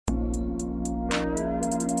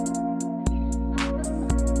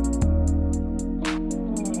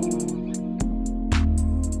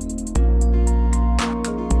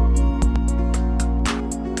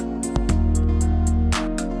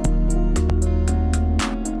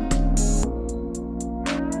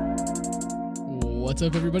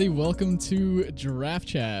What's up, everybody? Welcome to Giraffe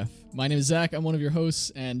Chaff. My name is Zach. I'm one of your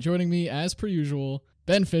hosts, and joining me, as per usual,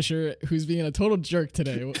 Ben Fisher, who's being a total jerk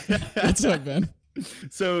today. What's up, Ben?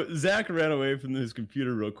 So Zach ran away from his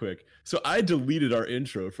computer real quick. So I deleted our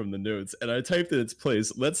intro from the notes, and I typed in its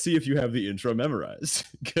place. Let's see if you have the intro memorized,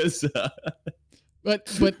 because but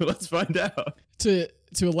let's find out.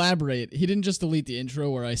 To elaborate, he didn't just delete the intro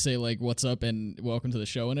where I say like "What's up" and "Welcome to the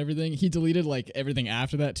show" and everything. He deleted like everything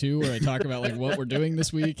after that too, where I talk about like what we're doing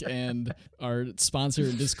this week and our sponsor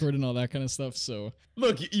and Discord and all that kind of stuff. So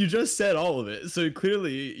look, you just said all of it, so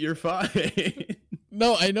clearly you're fine.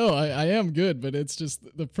 No, I know I am good, but it's just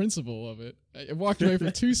the principle of it. I walked away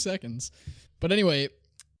for 2 seconds, but anyway.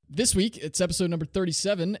 This week, it's episode number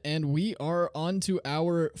 37, and we are on to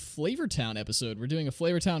our Flavortown episode. We're doing a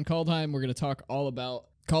Flavortown Kaldheim. We're going to talk all about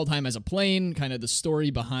Kaldheim as a plane, kind of the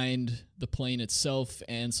story behind the plane itself,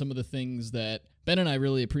 and some of the things that Ben and I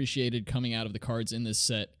really appreciated coming out of the cards in this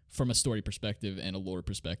set from a story perspective and a lore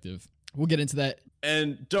perspective. We'll get into that.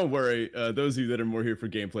 And don't worry, those of you that are more here for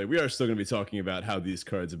gameplay, we are still going to be talking about how these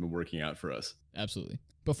cards have been working out for us. Absolutely.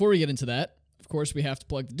 Before we get into that, of course, we have to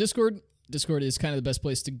plug the Discord. Discord is kind of the best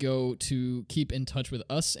place to go to keep in touch with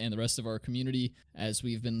us and the rest of our community, as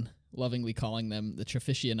we've been lovingly calling them the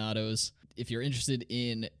Trafficianados. If you're interested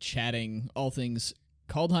in chatting all things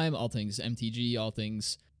Kaldheim, all things MTG, all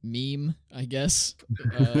things meme, I guess,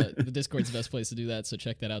 the Discord's the best place to do that, so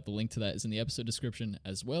check that out. The link to that is in the episode description,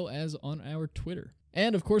 as well as on our Twitter.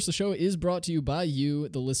 And, of course, the show is brought to you by you,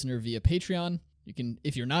 the listener, via Patreon. You can,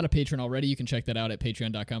 if you're not a patron already, you can check that out at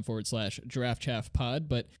patreon.com/giraffechaffpod.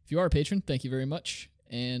 But if you are a patron, thank you very much.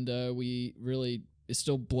 And it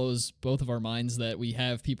still blows both of our minds that we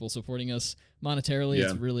have people supporting us monetarily. Yeah.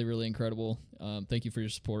 It's really, really incredible. Thank you for your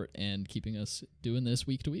support and keeping us doing this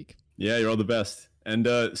week to week. Yeah, you're all the best. And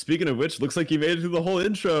speaking of which, looks like you made it through the whole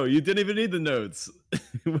intro. You didn't even need the notes.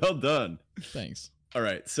 Well done. Thanks. All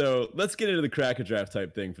right, so let's get into the crack a draft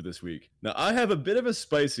type thing for this week. Now, I have a bit of a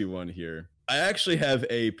spicy one here. I actually have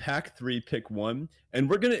a pack 3 pick 1, and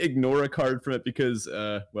we're going to ignore a card from it because,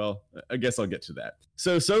 well, I guess I'll get to that.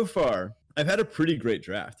 So far, I've had a pretty great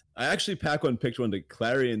draft. I actually pack 1 picked 1 to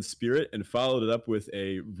Clarion Spirit and followed it up with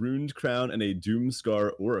a Runed Crown and a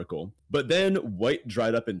Doomscar Oracle. But then white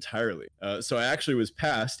dried up entirely. So I actually was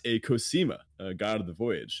past a Cosima, God of the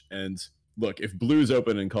Voyage, and look, if blue's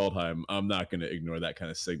open in Kaldheim, I'm not going to ignore that kind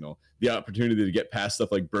of signal. The opportunity to get past stuff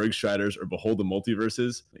like Bergstriders or Behold the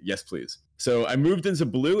Multiverses, yes, please. So I moved into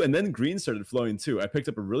blue, and then green started flowing too. I picked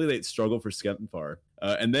up a really late struggle for Skemfar.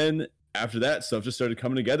 And then after that, stuff just started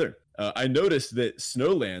coming together. I noticed that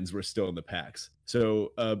Snowlands were still in the packs.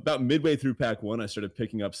 So about midway through pack 1, I started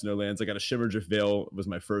picking up Snowlands. I got a Shimmerdrift Veil was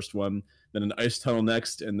my first one, then an Ice Tunnel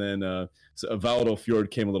next, and then so a Volatile Fjord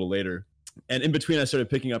came a little later. And in between, I started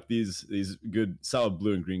picking up these good, solid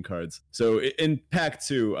blue and green cards. So in pack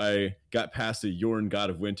 2, I got past a Yorn, God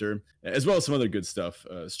of Winter, as well as some other good stuff.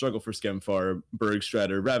 Struggle for Skemfar,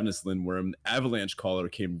 Bergstrider, Ravenous Lindworm, Avalanche Caller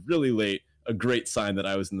came really late. A great sign that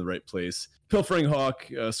I was in the right place. Pilfering Hawk,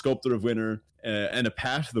 Sculptor of Winter, and a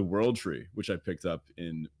Path to the World Tree, which I picked up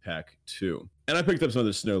in pack 2. And I picked up some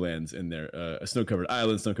other Snowlands in there, a Snow-Covered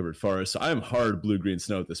Island, Snow-Covered Forest. So I'm hard blue-green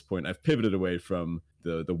snow at this point. I've pivoted away from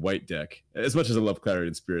the white deck. As much as I love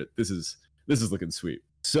Clarion Spirit, this is looking sweet.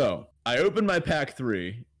 So I open my pack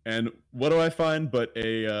 3, and what do I find but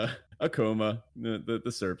a Coma,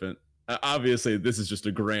 the Serpent. Obviously, this is just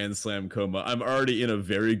a grand slam Coma. I'm already in a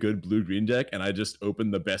very good blue-green deck, and I just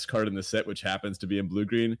opened the best card in the set, which happens to be in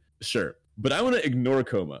blue-green. Sure. But I want to ignore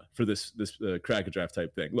Coma for this crack a draft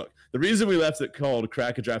type thing. Look, the reason we left it called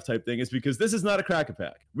crack a draft type thing is because this is not a crack a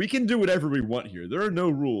pack. We can do whatever we want here. There are no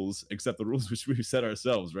rules except the rules which we've set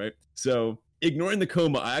ourselves, right? So ignoring the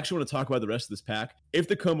Coma, I actually want to talk about the rest of this pack. If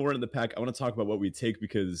the Coma weren't in the pack, I want to talk about what we take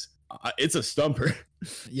because it's a stumper.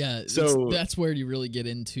 Yeah, so that's where you really get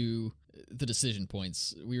into the decision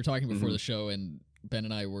points. We were talking before the show, and Ben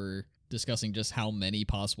and I were discussing just how many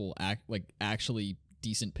possible actually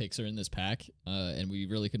decent picks are in this pack, and we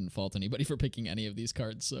really couldn't fault anybody for picking any of these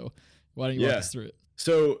cards. So why don't you walk us through it?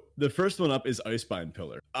 So the first one up is Icebind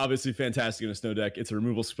Pillar. Obviously fantastic in a snow deck. It's a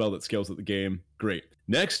removal spell that scales with the game. Great.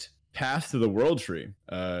 Next, Path to the World Tree,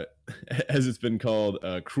 as it's been called,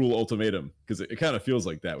 Cruel Ultimatum, because it kind of feels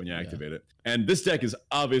like that when you activate it. And this deck is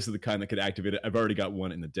obviously the kind that could activate it. I've already got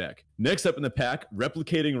one in the deck. Next up in the pack,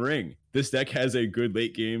 Replicating Ring. This deck has a good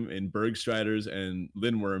late game in Bergstriders and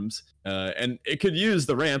Lindworms, and it could use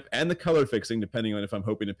the ramp and the color fixing, depending on if I'm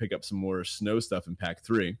hoping to pick up some more snow stuff in pack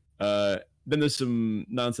 3. Then there's some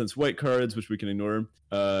nonsense white cards, which we can ignore.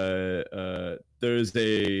 There's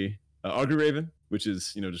a Augury Raven, which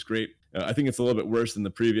is, just great. I think it's a little bit worse than the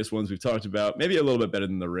previous ones we've talked about, maybe a little bit better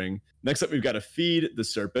than the ring. Next up, we've got to Feed the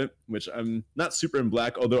Serpent, which I'm not super in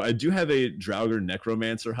black, although I do have a Draugr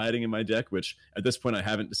Necromancer hiding in my deck, which at this point I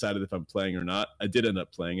haven't decided if I'm playing or not. I did end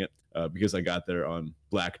up playing it because I got there on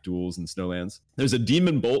black duels and snowlands. There's a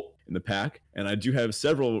Demon Bolt in the pack, and I do have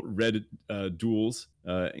several red duels,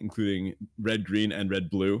 including red, green, and red,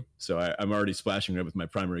 blue. So I'm already splashing red with my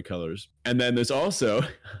primary colors. And then there's also,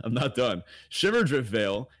 I'm not done, Shimmerdrift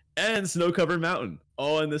Veil and Snow Covered Mountain,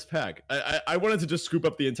 all in this pack. I wanted to just scoop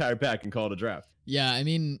up the entire pack and call it a draft. Yeah, I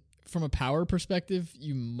mean, from a power perspective,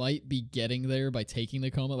 you might be getting there by taking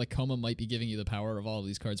the Coma. Like, Coma might be giving you the power of all of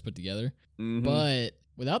these cards put together. Mm-hmm. But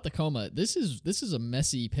without the Coma, this is a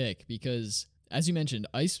messy pick because, as you mentioned,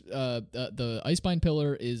 the Icebind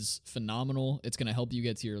Pillar is phenomenal. It's going to help you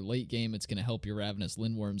get to your late game. It's going to help your Ravenous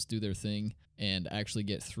Lindworms do their thing and actually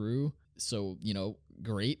get through. So,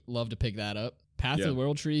 great. Love to pick that up. Path of the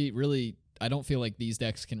World Tree, really, I don't feel like these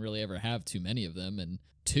decks can really ever have too many of them, and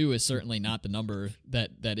 2 is certainly not the number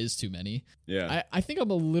that is too many. Yeah. I think I'm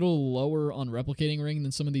a little lower on Replicating Ring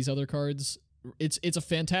than some of these other cards. It's a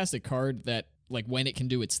fantastic card that, like, when it can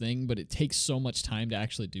do its thing, but it takes so much time to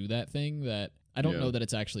actually do that thing that I don't know that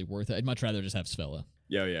it's actually worth it. I'd much rather just have Svella.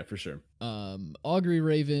 Yeah, for sure. Augury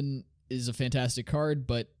Raven is a fantastic card,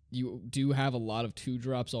 but you do have a lot of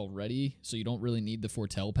 2-drops already, so you don't really need the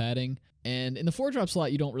Foretell padding. And in the 4-drop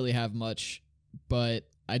slot, you don't really have much, but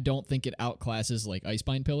I don't think it outclasses like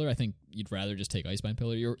Icebind Pillar. I think you'd rather just take Icebind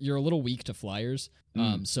Pillar. You're a little weak to flyers,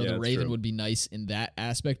 so the Raven would be nice in that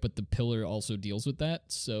aspect, but the Pillar also deals with that.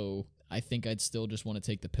 So I think I'd still just want to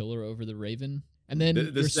take the Pillar over the Raven. And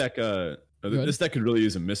then this deck could really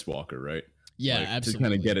use a Mistwalker, right? Yeah, absolutely. To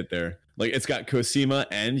kind of get it there. Like, it's got Cosima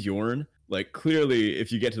and Yorn. Like, clearly,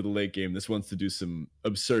 if you get to the late game, this wants to do some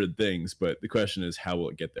absurd things, but the question is, how will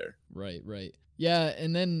it get there? Right. Yeah,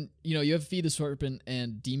 and then, you have Feed the Serpent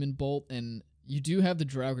and Demon Bolt, and you do have the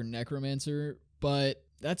Draugr Necromancer, but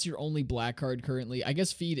that's your only black card currently. I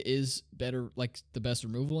guess Feed is better, like, the best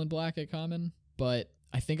removal in black at common, but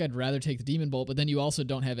I think I'd rather take the Demon Bolt, but then you also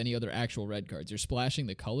don't have any other actual red cards. You're splashing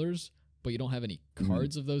the colors, but you don't have any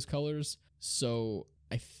cards of those colors, so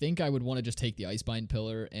I think I would want to just take the Icebind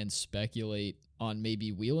Pillar and speculate on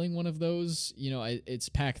maybe wheeling one of those. It's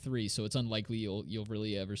pack 3, so it's unlikely you'll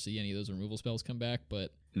really ever see any of those removal spells come back,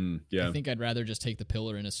 but I think I'd rather just take the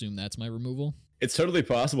Pillar and assume that's my removal. It's totally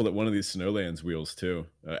possible that one of these Snowlands wheels too.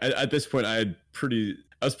 At this point, I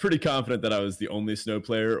was pretty confident that I was the only snow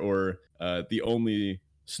player or the only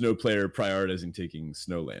snow player prioritizing taking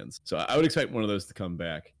Snowlands. So I would expect one of those to come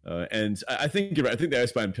back. And I think you're right. I think the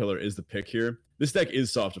Icebind Pillar is the pick here. This deck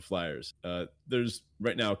is soft to flyers. There's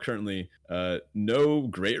right now currently no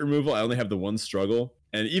great removal. I only have the one struggle.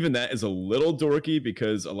 And even that is a little dorky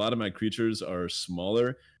because a lot of my creatures are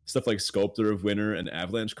smaller. Stuff like Sculptor of Winter and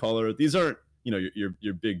Avalanche Caller. These aren't,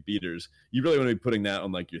 your big beaters. You really want to be putting that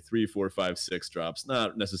on like your 3, 4, 5, 6 drops,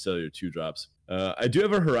 not necessarily your 2 drops. I do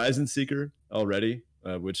have a Horizon Seeker already,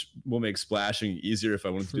 which will make splashing easier if I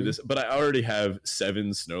wanted to do this. But I already have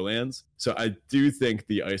 7 Snowlands. So I do think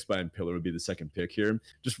the Icebind Pillar would be the second pick here.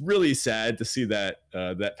 Just really sad to see that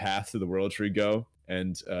path to the World Tree go.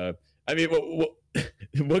 And I mean,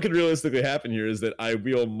 what could realistically happen here is that I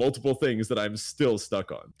wheel multiple things that I'm still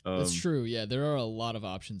stuck on. That's true. Yeah, there are a lot of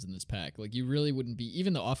options in this pack. Like, you really wouldn't be,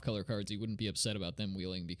 even the off-color cards, you wouldn't be upset about them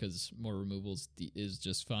wheeling because more removals is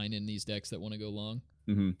just fine in these decks that want to go long.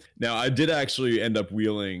 Mm-hmm. Now, I did actually end up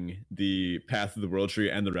wheeling the Path of the World Tree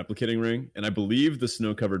and the Replicating Ring, and I believe the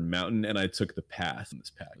Snow-Covered Mountain, and I took the Path in this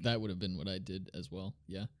pack. That would have been what I did as well,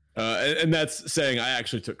 yeah. And that's saying I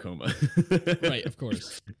actually took Coma. Right, of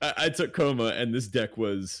course. I took Coma, and this deck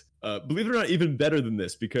was, believe it or not, even better than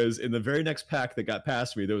this, because in the very next pack that got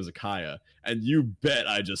past me, there was a Kaya, and you bet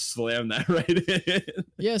I just slammed that right in.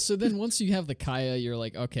 Yeah, so then once you have the Kaya, you're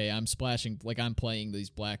like, okay, I'm splashing, like, I'm playing these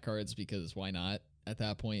black cards because why not? At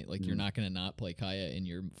that point, like, you're not going to not play Kaya in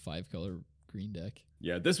your 5-color green deck.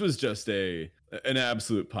 Yeah, this was just an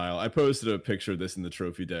absolute pile. I posted a picture of this in the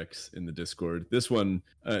trophy decks in the Discord. This one,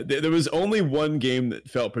 there was only one game that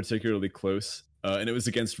felt particularly close, and it was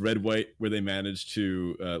against Red-White, where they managed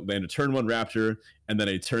to land a turn 1 Raptor and then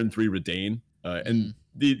a turn 3 Redain. And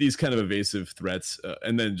these kind of evasive threats,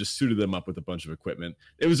 and then just suited them up with a bunch of equipment.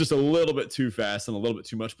 It was just a little bit too fast and a little bit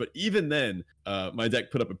too much, but even then, my deck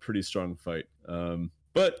put up a pretty strong fight.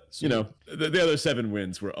 But, you know, the other 7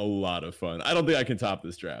 wins were a lot of fun. I don't think I can top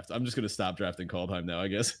this draft. I'm just going to stop drafting Kaldheim now, I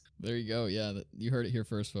guess. There you go. Yeah, you heard it here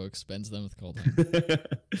first, folks. Spends them with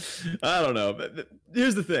Kaldheim. I don't know. But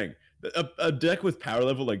here's the thing. a deck with power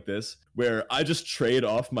level like this, where I just trade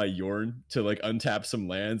off my Yorn to like untap some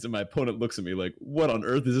lands, and my opponent looks at me like, "What on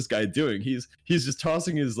earth is this guy doing? He's just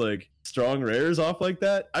tossing his like strong rares off like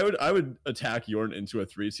that." I would attack Yorn into a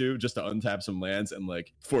 3/2 just to untap some lands and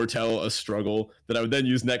like foretell a struggle that I would then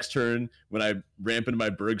use next turn when I ramp into my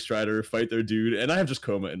Bergstrider, fight their dude, and I have just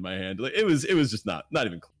Coma in my hand. Like it was just not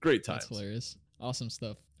even great times. That's hilarious. Awesome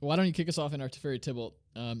stuff. Why don't you kick us off in our Teferi Tybalt?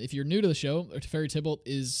 If you're new to the show, our Teferi Tybalt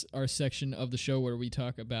is our section of the show where we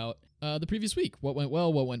talk about the previous week, what went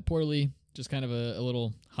well, what went poorly, just kind of a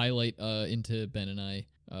little highlight into Ben and I,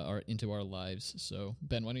 into our lives. So,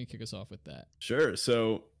 Ben, why don't you kick us off with that? Sure.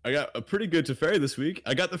 So, I got a pretty good Teferi this week.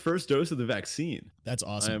 I got the first dose of the vaccine. That's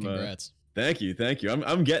awesome. Congrats. Thank you.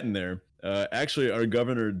 I'm getting there. Actually, our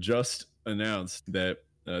governor just announced that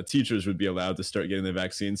teachers would be allowed to start getting the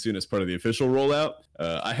vaccine soon as part of the official rollout.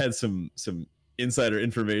 I had some insider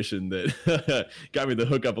information that got me the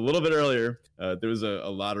hook up a little bit earlier. There was a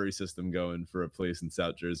lottery system going for a place in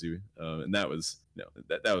South Jersey, and that was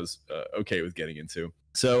that was okay with getting into.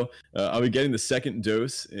 So I'll be getting the second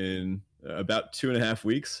dose in about 2.5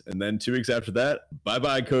 weeks, and then 2 weeks after that,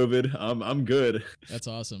 bye COVID. I'm good. That's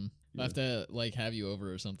awesome. I have to have you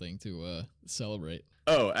over or something to celebrate.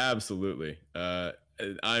 Oh, absolutely.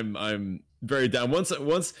 I'm very down. Once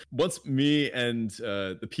me and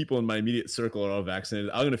the people in my immediate circle are all vaccinated,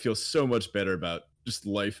 I'm gonna feel so much better about just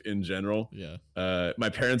life in general. Yeah. My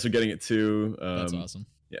parents are getting it too. That's awesome.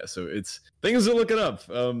 Yeah, so things are looking up.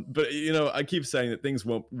 But I keep saying that things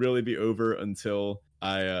won't really be over until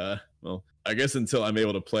I guess until I'm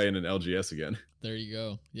able to play in an LGS again. There you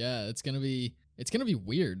go. Yeah, it's gonna be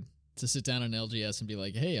weird to sit down in LGS and be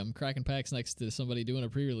like, hey, I'm cracking packs next to somebody doing a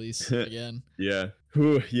pre-release again. Yeah.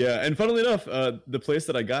 Whew, yeah. And funnily enough, the place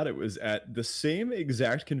that I got it was at the same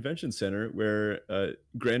exact convention center where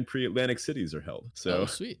Grand Prix Atlantic Cities are held. So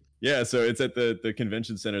sweet. Yeah, so it's at the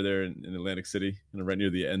convention center there in Atlantic City, right near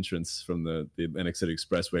the entrance from the Atlantic City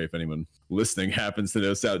Expressway, if anyone listening happens to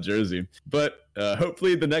know South Jersey. But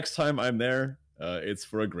hopefully the next time I'm there, it's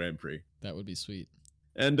for a Grand Prix. That would be sweet.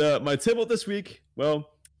 And my Tybalt this week, well,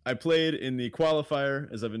 I played in the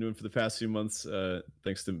qualifier, as I've been doing for the past few months,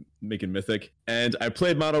 thanks to making Mythic. And I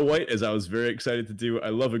played Mono White, as I was very excited to do. I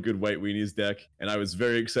love a good White Weenies deck. And I was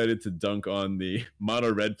very excited to dunk on the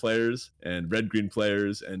Mono Red players and Red Green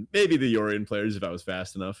players and maybe the Yorion players if I was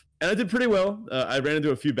fast enough. And I did pretty well. I ran into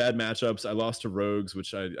a few bad matchups. I lost to Rogues,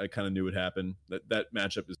 which I kind of knew would happen. That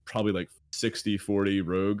matchup is probably like 60-40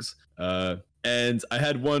 Rogues. And I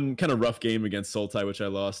had one kind of rough game against Sultai, which I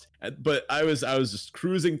lost. But I was just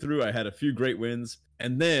cruising through. I had a few great wins.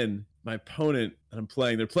 And then my opponent that I'm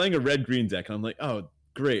playing, they're playing a red-green deck. And I'm like, oh,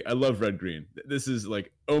 great. I love red-green. This is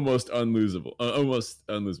like almost unlosable.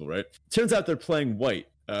 Right? Turns out they're playing white.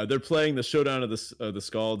 They're playing the Showdown of the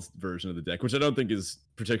Scalds version of the deck, which I don't think is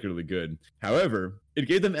particularly good. However, it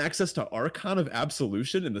gave them access to Archon of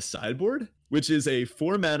Absolution in the sideboard, which is a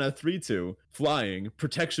 4-mana 3/2 flying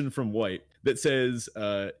protection from white that says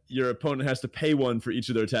your opponent has to pay 1 for each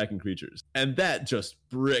of their attacking creatures. And that just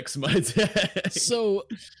bricks my deck. So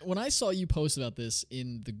when I saw you post about this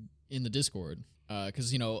in the Discord,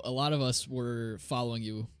 because a lot of us were following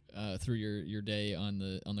you through your day on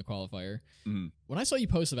the qualifier. Mm-hmm. When I saw you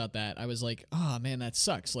post about that, I was like, oh man, that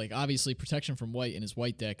sucks. Like obviously protection from white in his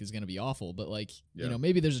white deck is going to be awful, but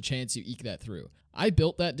maybe there's a chance you eke that through. I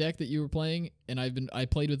built that deck that you were playing, and I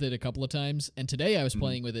played with it a couple of times, and today I was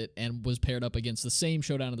playing with it and was paired up against the same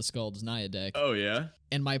Showdown of the Skulls Naya deck. Oh yeah.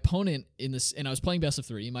 And my opponent and I was playing best of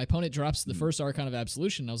 3. My opponent drops the first Archon of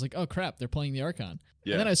Absolution, and I was like, oh crap, they're playing the Archon.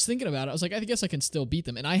 Yeah. And then I was thinking about it. I was like, I guess I can still beat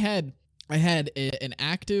them. And I had an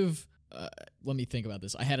active. Let me think about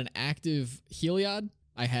this. I had an active Heliod.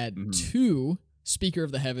 I had 2 Speaker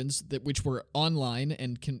of the Heavens which were online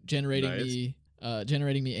and generating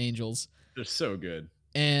me angels. They're so good.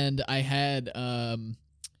 And I had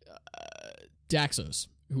Daxos,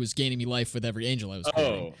 who was gaining me life with every angel I was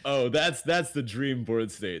creating. Oh, that's the dream board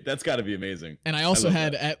state. That's got to be amazing. And I also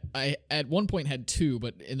had at one point had 2,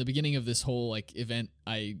 but in the beginning of this whole event,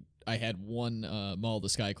 I had 1 Maul the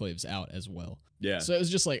Skyclaves out as well. Yeah. So it was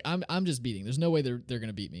just like I'm just beating. There's no way they're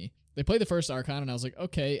gonna beat me. They played the first Archon, and I was like,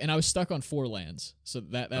 okay. And I was stuck on 4 lands, so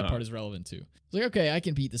that part is relevant too. I was like, okay, I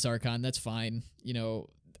can beat this Archon. That's fine.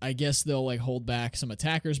 I guess they'll hold back some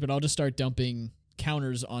attackers, but I'll just start dumping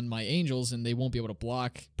counters on my angels, and they won't be able to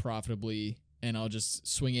block profitably. And I'll just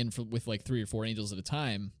swing in with 3 or 4 angels at a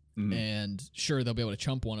time, and sure they'll be able to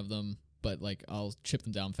chump one of them, but I'll chip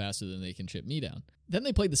them down faster than they can chip me down. Then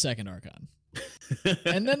they played the second Archon.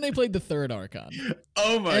 And then they played the third Archon.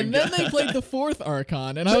 Oh my god. And then they played the fourth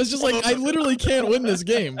Archon, and I was just like, I literally can't win this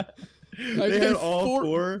game. They had all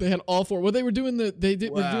four. They had all four. Well, they were doing were doing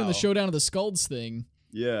the Wow. showdown of the Skulls thing.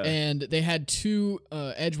 Yeah. And they had two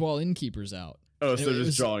Edgewall Innkeepers out. Oh, so And they're it just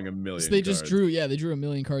was- drawing a million. So they just cards. drew a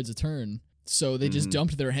million cards a turn. So they just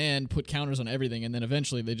dumped their hand, put counters on everything, and then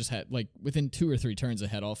eventually they just had, like, within 2 or 3 turns, they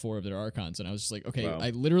had all 4 of their Archons. And I was just like, okay, Wow. I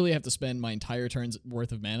literally have to spend my entire turn's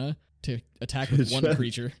worth of mana to attack with one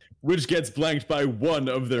creature. Which gets blanked by one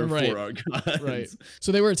of their Right. 4 Archons. Right.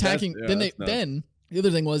 So they were attacking. That's- yeah, then that's nuts. then the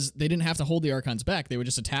other thing was they didn't have to hold the Archons back. They would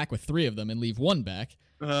just attack with 3 of them and leave 1 back.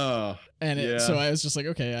 Oh, And yeah. so I was just like,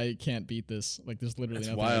 okay, I can't beat this. Like, there's literally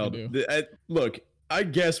That's nothing wild. I can do. Look, I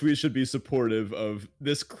guess we should be supportive of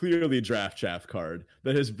this clearly draft chaff card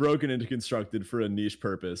that has broken into constructed for a niche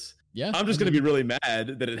purpose. Yeah. I'm just going to be really mad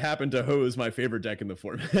that it happened to hose my favorite deck in the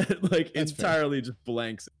format. Like, That's entirely just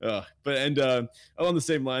blanks. Ugh. But along the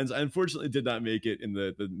same lines, I unfortunately did not make it in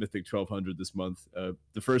the Mythic 1200 this month.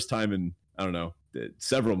 The first time in, I don't know,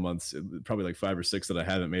 several months, probably like 5 or 6 that I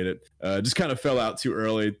haven't made it. Just kind of fell out too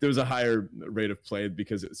early. There was a higher rate of play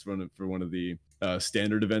because it's for one of the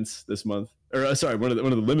standard events this month. Or sorry, one of the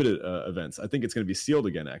limited events. I think it's going to be sealed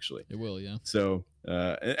again, actually. It will, yeah. So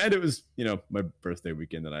and it was, my birthday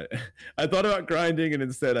weekend that I thought about grinding, and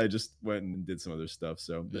instead I just went and did some other stuff.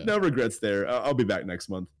 So no regrets there. I'll be back next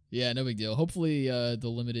month. Yeah, no big deal. Hopefully the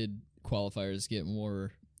limited qualifiers get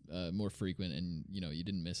more frequent, and you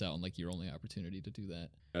didn't miss out on like your only opportunity to do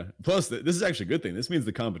that. Plus, this is actually a good thing. This means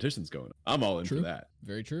the competition's going on. I'm all in True. for that.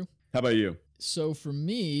 Very true. How about you? So for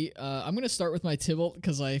me, I'm going to start with my Tybalt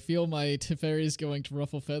because I feel my Teferi is going to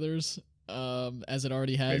ruffle feathers, as it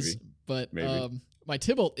already has. Maybe. But Maybe. my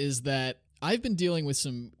Tybalt is that I've been dealing with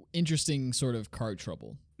some interesting sort of card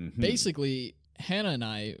trouble. Mhm. Basically, Hannah and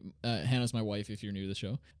I, Hannah's my wife if you're new to the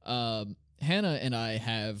show, Hannah and I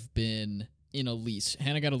have been in a lease.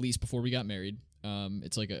 Hannah got a lease before we got married.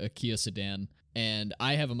 It's like a Kia sedan, and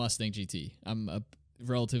I have a Mustang GT. I'm a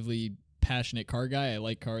relatively passionate car guy. I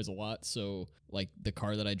like cars a lot, so like the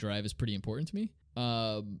car that I drive is pretty important to me.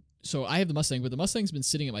 So I have the Mustang, but the Mustang's been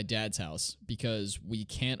sitting at my dad's house because we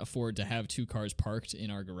can't afford to have 2 cars parked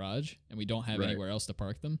in our garage, and we don't have Right. anywhere else to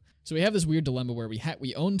park them. So we have this weird dilemma where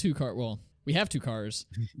we own 2 cars. Well, we have 2 cars.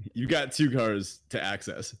 You got 2 cars to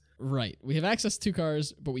access. Right. We have access to 2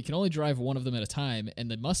 cars, but we can only drive one of them at a time,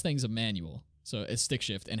 and the Mustang's a manual, so it's stick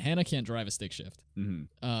shift, and Hannah can't drive a stick shift. Mm-hmm.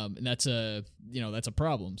 And that's a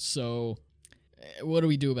problem. So what do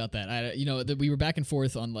we do about that? We were back and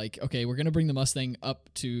forth on like, okay, we're going to bring the Mustang up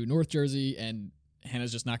to North Jersey, and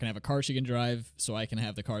Hannah's just not going to have a car she can drive, so I can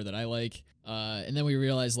have the car that I like. And then we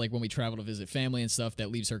realized, like, when we travel to visit family and stuff,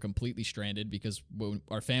 that leaves her completely stranded because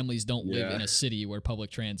our families don't live Yeah. in a city where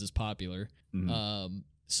public trans is popular. Mm-hmm.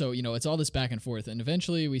 So, it's all this back and forth. And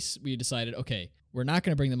eventually we decided, okay, we're not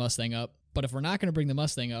going to bring the Mustang up, but if we're not going to bring the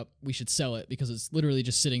Mustang up, we should sell it because it's literally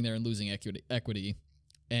just sitting there and losing equity.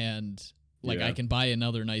 And like, Yeah. I can buy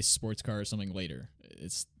another nice sports car or something later.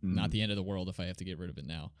 It's not the end of the world if I have to get rid of it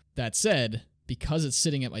now. That said, because it's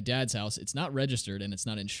sitting at my dad's house, it's not registered and it's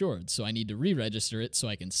not insured. So I need to re-register it so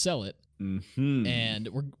I can sell it. Mm-hmm. And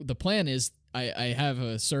the plan is I have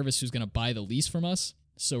a service who's going to buy the lease from us.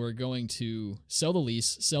 So we're going to sell the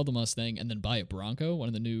lease, sell the Mustang, and then buy a Bronco, one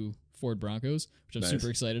of the new Ford Broncos, which I'm Nice. super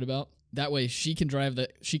excited about. That way she can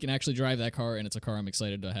actually drive that car, and it's a car I'm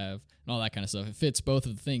excited to have, and all that kind of stuff. It fits both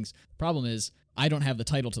of the things. Problem is, I don't have the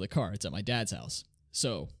title to the car. It's at my dad's house.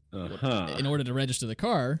 So in order to register the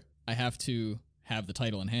car, I have to have the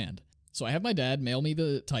title in hand. So I have my dad mail me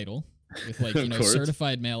the title with like, Of course.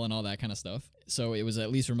 certified mail and all that kind of stuff. So it was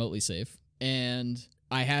at least remotely safe. And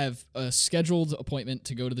I have a scheduled appointment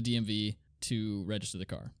to go to the DMV to register the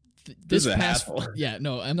car. This is a hassle. Yeah,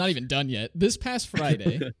 no, I'm not even done yet. This past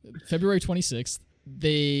Friday, February 26th,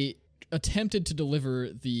 they attempted to deliver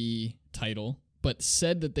the title, but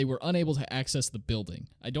said that they were unable to access the building.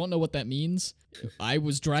 I don't know what that means. I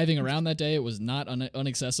was driving around that day. It was not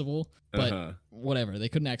inaccessible, but whatever. They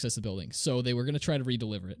couldn't access the building. So they were going to try to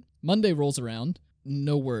redeliver it. Monday rolls around.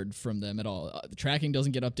 No word from them at all. The tracking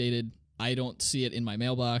doesn't get updated. I don't see it in my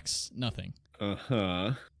mailbox. Nothing.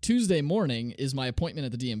 Tuesday morning is my appointment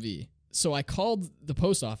at the DMV. So I called the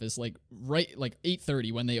post office like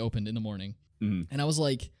 8:30 when they opened in the morning. Mhm. And I was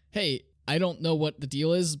like, "Hey, I don't know what the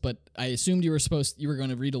deal is, but I assumed you were going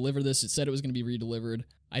to redeliver this. It said it was going to be redelivered.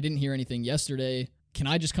 I didn't hear anything yesterday. Can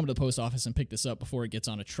I just come to the post office and pick this up before it gets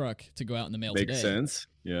on a truck to go out in the mail today?" Makes sense.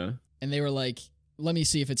 Yeah. And they were like, "Let me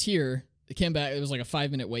see if it's here." They came back. It was like a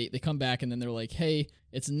 5-minute wait. They come back and then they're like, "Hey,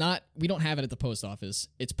 it's not. We don't have it at the post office.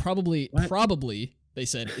 It's probably." They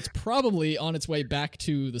said it's probably on its way back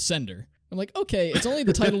to the sender. I'm like, okay, it's only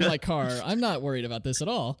the title of my car. I'm not worried about this at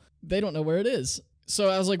all. They don't know where it is. So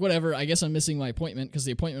I was like, whatever, I guess I'm missing my appointment because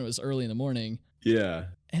the appointment was early in the morning. Yeah.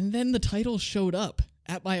 And then the title showed up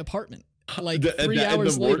at my apartment like The- 3 in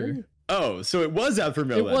hours the morning? later. Oh, so it was out for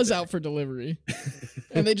mail. It that was day. out for delivery.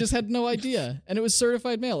 And they just had no idea. And it was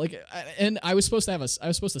certified mail. Like, and I was supposed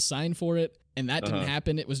to sign for it, and that didn't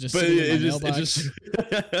happen. It was just sitting in my mailbox.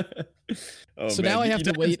 Oh, So man. now I have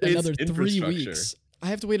to United wait States another 3 infrastructure. weeks. I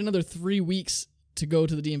have to wait another 3 weeks to go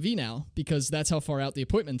to the DMV now because that's how far out the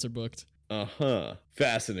appointments are booked.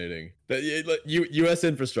 Fascinating. U.S.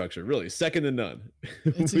 infrastructure, really second to none.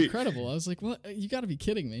 It's incredible. I was like, what? You got to be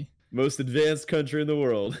kidding me. Most advanced country in the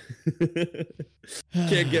world.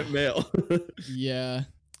 Can't get mail. Yeah.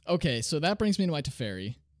 Okay, so that brings me to my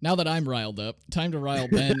Teferi. Now that I'm riled up, time to rile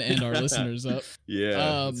Ben and our listeners up. Yeah,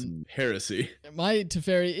 that's some heresy. My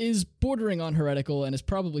Teferi is bordering on heretical and is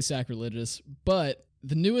probably sacrilegious, but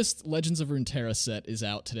the newest Legends of Runeterra set is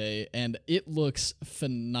out today, and it looks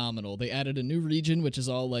phenomenal. They added a new region, which is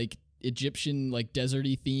all like Egyptian, like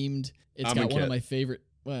deserty themed. It's got one of my favorite.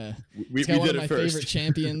 It's got one of my favorite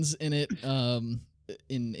champions in it.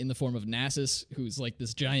 In the form of Nasus, who's like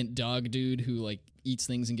this giant dog dude who like eats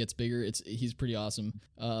things and gets bigger. He's pretty awesome.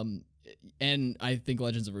 And I think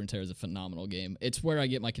Legends of Runeterra is a phenomenal game. It's where I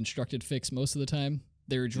get my constructed fix most of the time.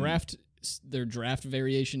 Their draft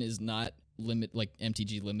variation is not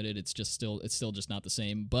MTG limited. It's still just not the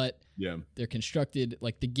same. But yeah, they're constructed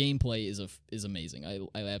like the gameplay is amazing.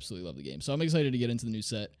 I absolutely love the game. So I'm excited to get into the new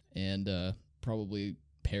set and probably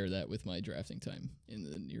pair that with my drafting time in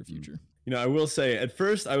the near future. You know, I will say at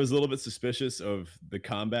first I was a little bit suspicious of the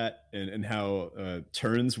combat and how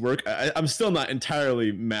turns work. I'm still not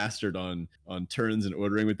entirely mastered on turns and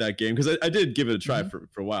ordering with that game because I did give it a try for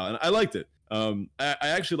a while and I liked it. I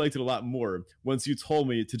actually liked it a lot more once you told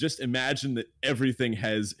me to just imagine that everything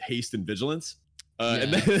has haste and vigilance.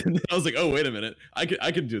 And then I was like, oh, wait a minute.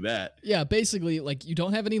 I could do that. Yeah, basically, like, you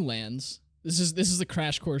don't have any lands. This is a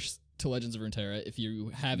crash course to Legends of Runeterra if you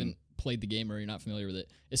haven't played the game or you're not familiar with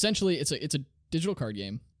it. Essentially, it's a digital card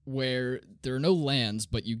game where there are no lands,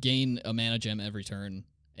 but you gain a mana gem every turn,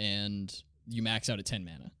 and you max out at 10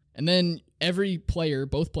 mana. And then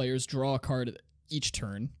both players draw a card each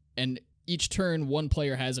turn, and each turn, one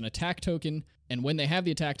player has an attack token, and when they have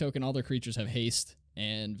the attack token, all their creatures have haste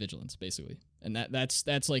and vigilance, basically. And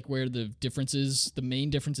that's like where the main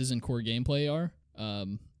differences in core gameplay are.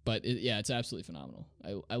 But it's absolutely phenomenal.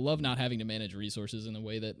 I love not having to manage resources in a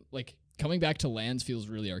way that, like, coming back to lands feels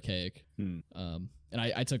really archaic. And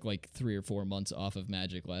I took like 3 or 4 months off of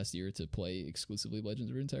Magic last year to play exclusively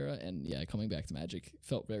Legends of Runeterra, and coming back to Magic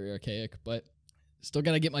felt very archaic, but still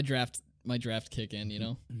got to get my draft kick in, you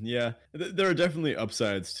know? Yeah, there are definitely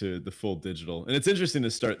upsides to the full digital. And it's interesting to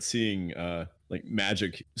start seeing like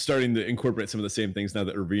Magic starting to incorporate some of the same things now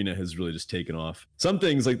that Arena has really just taken off. Some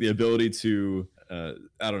things like the ability to,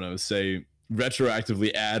 say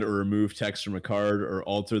retroactively add or remove text from a card or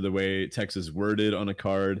alter the way text is worded on a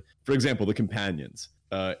card. For example, the companions.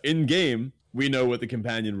 In game, we know what the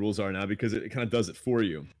companion rules are now because it kind of does it for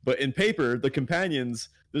you. But in paper, the companions,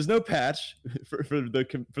 there's no patch for the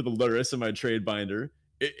Luris in my trade binder.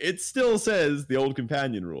 It still says the old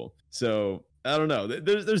companion rule. So I don't know.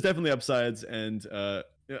 There's definitely upsides, and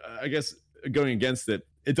I guess going against it,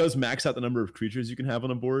 it does max out the number of creatures you can have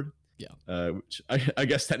on a board. Yeah. Which I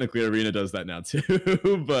guess technically Arena does that now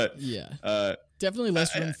too. But yeah, definitely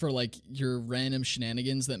less room for like your random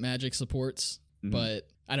shenanigans that Magic supports. But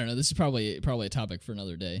I don't know. This is probably a topic for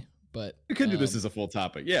another day. But we could do this as a full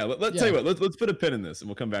topic. Yeah. Let's tell you what. Let's put a pin in this, and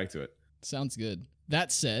we'll come back to it. Sounds good.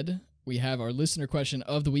 That said, we have our listener question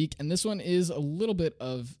of the week, and this one is a little bit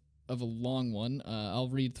of a long one. I'll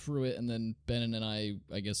read through it, and then Ben and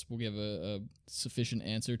I guess we'll give a sufficient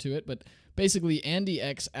answer to it. But basically, Andy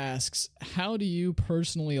X asks, how do you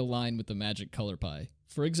personally align with the Magic color pie?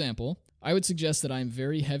 For example, I would suggest that I'm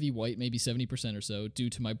very heavy white, maybe 70% or so, due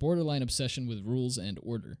to my borderline obsession with rules and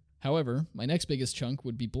order. However, my next biggest chunk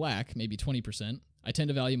would be black, maybe 20%. I tend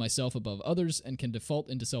to value myself above others and can default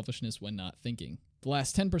into selfishness when not thinking. The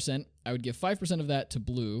last 10%, I would give 5% of that to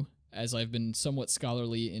blue, as I've been somewhat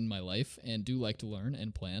scholarly in my life and do like to learn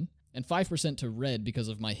and plan, and 5% to red because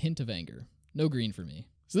of my hint of anger. No green for me.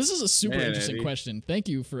 So this is a super interesting question. Thank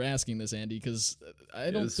you for asking this, Andy, because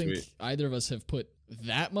I don't think either of us have put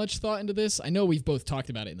that much thought into this. I know we've both talked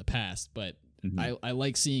about it in the past, but I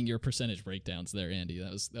like seeing your percentage breakdowns there, Andy.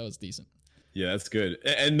 That was decent. Yeah, that's good.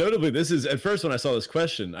 And notably, this is, at first when I saw this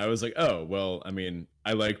question, I was like, oh, well, I mean,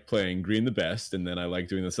 I like playing green the best, and then I like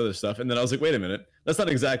doing this other stuff. And then I was like, wait a minute, that's not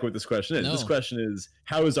exactly what this question is. No. This question is,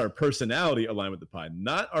 how is our personality aligned with the pie?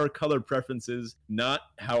 Not our color preferences, not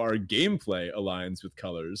how our gameplay aligns with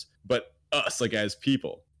colors, but us, like as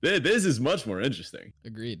people. This is much more interesting.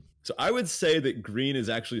 Agreed. So I would say that green is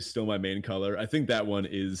actually still my main color. I think that one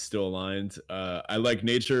is still aligned. I like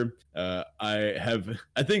nature. I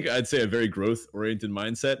think I'd say a very growth-oriented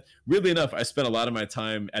mindset. Weirdly enough, I spent a lot of my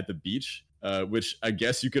time at the beach, which I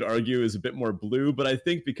guess you could argue is a bit more blue, but I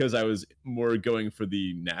think because I was more going for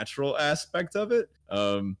the natural aspect of it.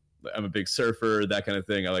 I'm a big surfer, that kind of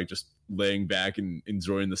thing. I like just laying back and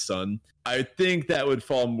enjoying the sun. I think that would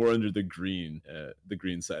fall more under the green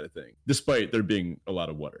side of thing, despite there being a lot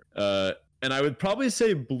of water. And I would probably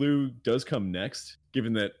say blue does come next,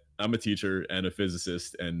 given that I'm a teacher and a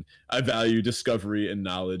physicist, and I value discovery and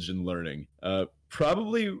knowledge and learning.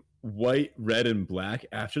 Probably white, red, and black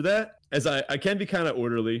after that, as I can be kind of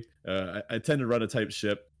orderly. I tend to run a tight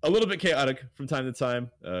ship, a little bit chaotic from time to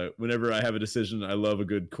time. Whenever I have a decision, I love a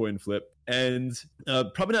good coin flip, and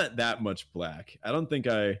probably not that much black. I don't think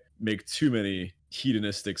I make too many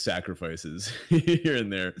hedonistic sacrifices here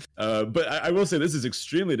and there. But I will say this is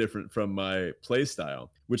extremely different from my play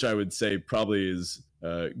style, which I would say probably is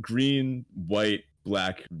green, white,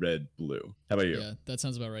 black, red, blue. How about you? Yeah, that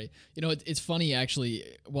sounds about right. You know, it's funny actually.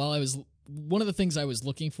 One of the things I was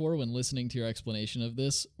looking for when listening to your explanation of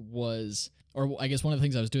this was, or I guess one of the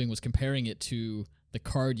things I was doing was comparing it to the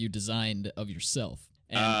card you designed of yourself.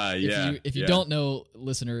 And if you don't know,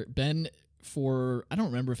 listener, Ben, I don't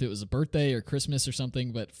remember if it was a birthday or Christmas or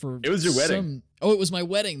something, but it was your wedding. Oh, it was my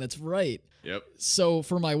wedding. That's right. Yep. So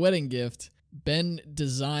for my wedding gift, Ben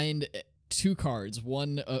designed 2 cards,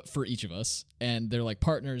 one for each of us, and they're like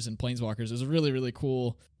partners and planeswalkers. It was a really, really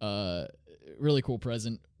cool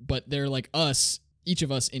present, but they're like each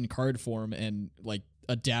of us in card form and like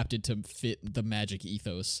adapted to fit the Magic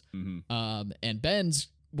ethos. Mm-hmm. And Ben's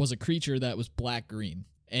was a creature that was black-green,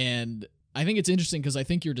 and I think it's interesting because I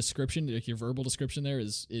think your description, like your verbal description there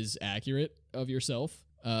is accurate of yourself.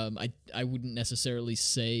 I wouldn't necessarily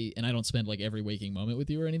say, and I don't spend like every waking moment with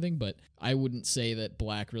you or anything, but I wouldn't say that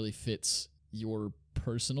black really fits your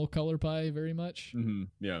personal color pie very much. Mm-hmm.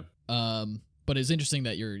 Yeah. But it's interesting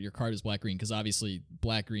that your card is black-green because obviously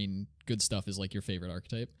black-green good stuff is like your favorite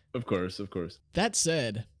archetype. Of course. That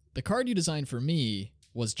said, the card you designed for me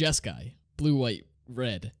was Jeskai, blue, white,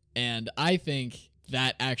 red, and I think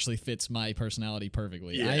that actually fits my personality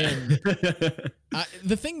perfectly. Yeah.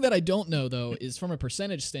 The thing that I don't know, though, is from a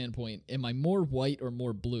percentage standpoint, am I more white or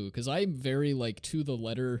more blue? Because I'm very, like, to the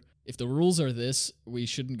letter, if the rules are this, we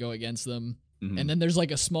shouldn't go against them. Mm-hmm. And then there's,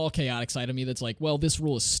 like, a small chaotic side of me that's like, well, this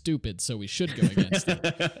rule is stupid, so we should go against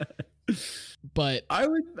it. But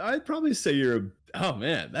I'd probably say oh,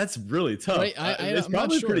 man, that's really tough. Right? It's I'm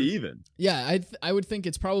probably not sure. pretty even. Yeah, I would think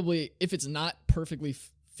it's probably, if it's not perfectly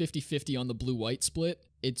 50-50 on the blue-white split,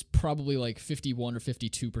 it's probably like 51 or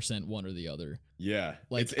 52% one or the other. Yeah,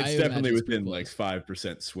 like it's definitely within like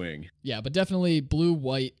 5% swing. Yeah, but definitely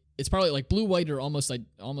blue-white. It's probably like blue-white are almost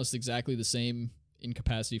exactly the same in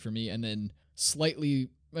capacity for me, and then slightly,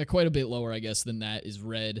 quite a bit lower, I guess, than that is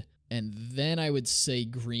red, and then I would say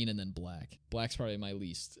green and then black. Black's probably my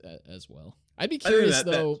least as well. I'd be curious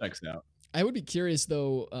though. That checks out. I would be curious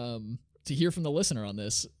though to hear from the listener on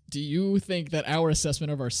this. Do you think that our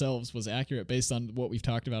assessment of ourselves was accurate based on what we've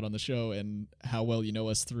talked about on the show and how well you know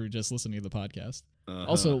us through just listening to the podcast?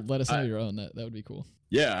 Also, let us know your own. That would be cool.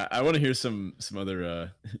 Yeah, I want to hear some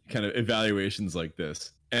other kind of evaluations like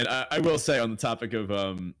this. And I will say on the topic of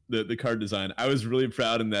the card design, I was really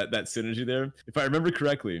proud in that synergy there. If I remember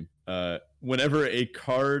correctly, whenever a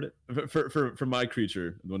card for my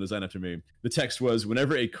creature, the one designed after me, the text was,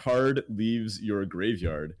 whenever a card leaves your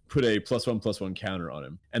graveyard, put a +1/+1 counter on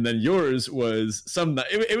him. And then yours was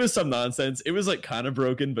it was some nonsense. It was like kind of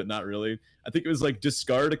broken, but not really. I think it was like,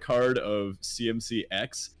 discard a card of CMC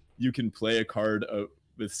X. You can play a card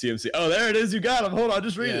with CMC. Oh, there it is. You got them. Hold on,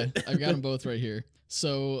 just read it. I've got them both right here.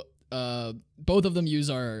 So both of them use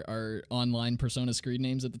our online Persona screen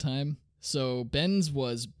names at the time. So Ben's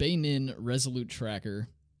was Bainin Resolute Tracker,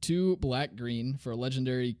 2 black-green for a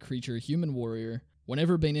legendary creature human warrior.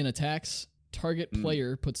 Whenever Bainin attacks, target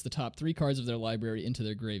player puts the top 3 cards of their library into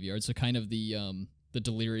their graveyard. So kind of the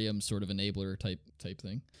delirium sort of enabler type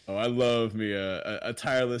thing. Oh, I love me a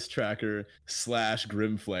tireless tracker /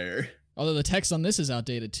 Grim Flayer. Although the text on this is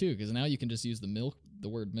outdated too, because now you can just use the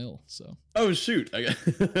word mill. So. Oh shoot! You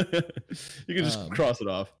can just cross it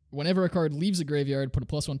off. Whenever a card leaves a graveyard, put a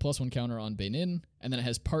 +1/+1 counter on Bainin, and then it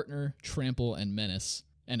has Partner, Trample, and Menace,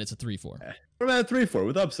 and it's a 3/4. We're at 3/4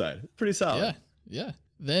 with upside. Pretty solid. Yeah.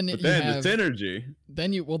 Then the have synergy.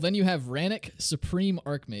 Then you have Rannick, Supreme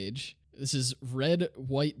Archmage. This is red,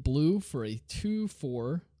 white, blue for a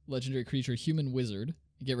 2/4 legendary creature, human wizard.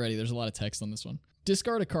 Get ready. There's a lot of text on this one.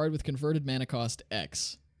 Discard a card with converted mana cost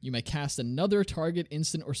X. You may cast another target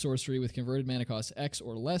instant or sorcery with converted mana cost X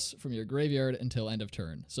or less from your graveyard until end of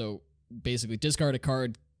turn. So basically, discard a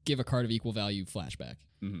card, give a card of equal value, flashback.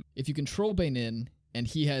 If you control Bainin and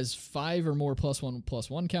he has 5 or more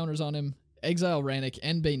 +1/+1 counters on him, exile Rannick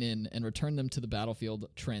and Bainin and return them to the battlefield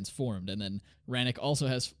transformed. And then Rannick also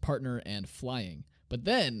has partner and flying. But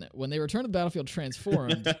then when they return to the battlefield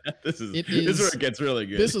transformed, this is where it gets really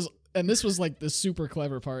good. This was like the super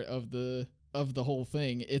clever part of the whole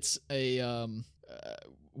thing. It's a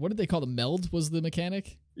what did they call the meld was the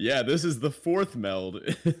mechanic? Yeah, this is the 4th meld.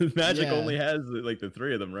 Magic only has like the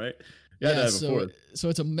 3 of them, right? Yeah, so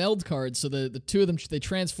it's a meld card. So the 2 of them, they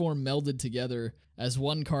transform melded together as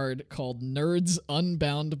one card called Nerds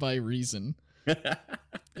Unbound by Reason.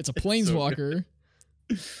 It's a planeswalker,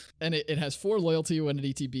 and it has 4 loyalty when it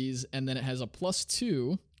ETBs, and then it has a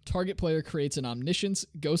 +2. Target player creates an Omniscience,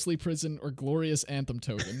 Ghostly Prison, or Glorious Anthem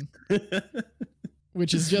token,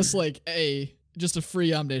 which is just like just a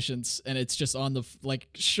free Omniscience, and it's just on the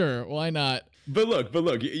sure, why not? But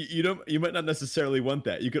look, you might not necessarily want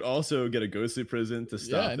that. You could also get a Ghostly Prison to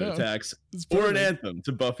stop their attacks, or an Anthem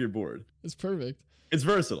to buff your board. It's perfect. It's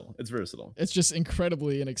versatile. It's just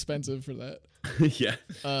incredibly inexpensive for that. Yeah.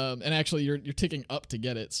 And actually, you're ticking up to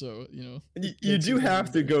get it, so you do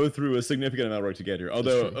have to go through a significant amount of work to get here.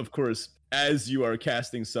 Although, of course, as you are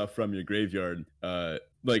casting stuff from your graveyard,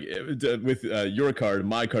 with your card,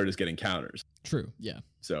 my card is getting counters. True. Yeah.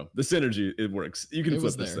 So the synergy, it works. You can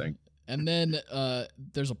flip this thing. And then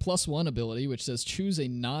there's a +1 ability which says choose a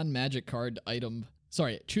non-magic card item.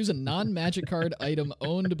 Choose a non-magic card item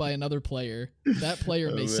owned by another player. That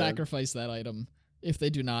player may sacrifice that item. If they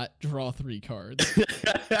do not, draw 3 cards.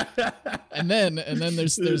 and then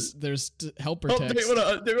there's helper text.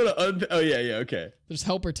 Okay. There's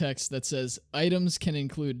helper text that says items can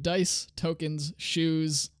include dice, tokens,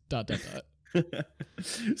 shoes, ... So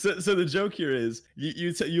the joke here is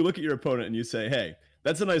you look at your opponent and you say, hey,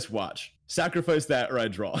 that's a nice watch. Sacrifice that or I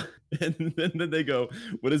draw. And then they go,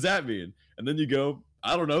 what does that mean? And then you go,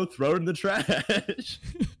 I don't know, throw it in the trash.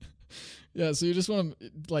 Yeah, so you just want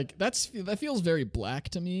to that feels very black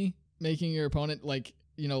to me, making your opponent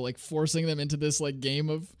forcing them into this game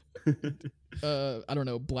of I don't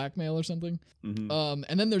know, blackmail or something. And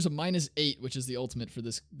then there's a -8, which is the ultimate for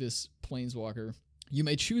this planeswalker. You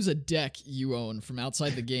may choose a deck you own from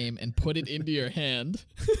outside the game and put it into your hand.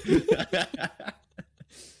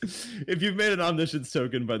 If you've made an Omniscience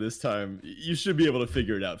token by this time, you should be able to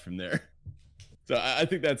figure it out from there. So I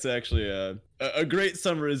think that's actually a great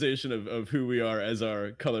summarization of who we are as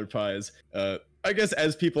our color pies. I guess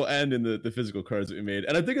as people and in the physical cards that we made.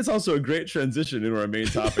 And I think it's also a great transition into our main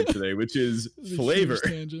topic today, which is flavor.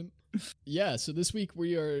 Yeah, so this week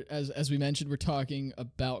we are, as we mentioned, we're talking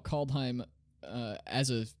about Kaldheim as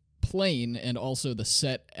a plane and also the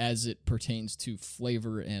set as it pertains to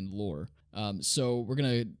flavor and lore. So we're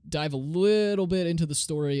going to dive a little bit into the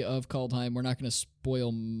story of Kaldheim. We're not going to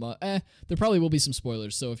spoil there probably will be some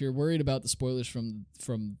spoilers. So if you're worried about the spoilers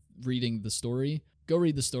from reading the story, go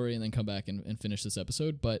read the story and then come back and finish this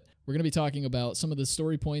episode. But we're going to be talking about some of the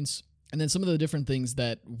story points and then some of the different things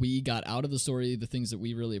that we got out of the story, the things that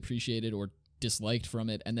we really appreciated or disliked from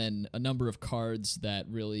it, and then a number of cards that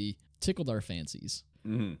really tickled our fancies.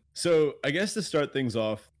 Mm-hmm. So I guess to start things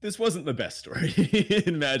off, this wasn't the best story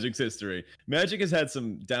in Magic's history. Magic has had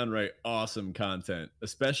some downright awesome content,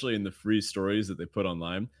 especially in the free stories that they put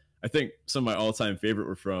online. I think some of my all-time favorite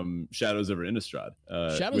were from Shadows over Innistrad.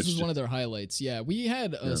 Shadows was one of their highlights. Yeah, we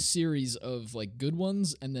had a series of good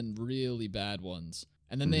ones and then really bad ones.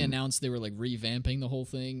 And then they announced they were revamping the whole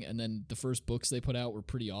thing, and then the first books they put out were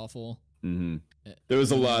pretty awful. Mm-hmm. There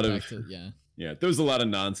was a lot of there was a lot of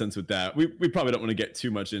nonsense with that. We probably don't want to get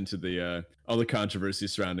too much into the all the controversy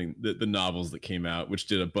surrounding the novels that came out, which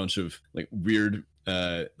did a bunch of weird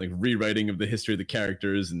rewriting of the history of the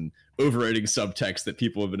characters and overwriting subtext that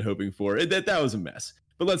people have been hoping for. That was a mess.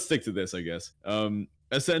 But let's stick to this, I guess.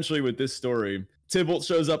 Essentially, with this story, Tybalt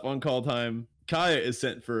shows up on Kaldheim. Kaya is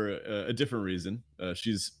sent for a different reason.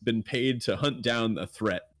 She's been paid to hunt down a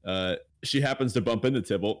threat. She happens to bump into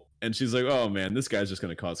Tybalt, and she's like, oh man, this guy's just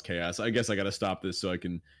going to cause chaos. I guess I got to stop this so I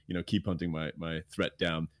can, keep hunting my threat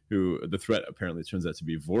down, who the threat apparently turns out to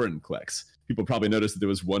be Vorinclex. People probably noticed that there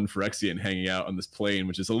was one Phyrexian hanging out on this plane,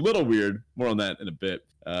 which is a little weird. More on that in a bit.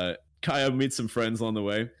 Kaya meets some friends along the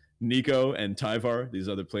way. Nico and Tyvar, these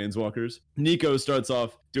other planeswalkers. Nico starts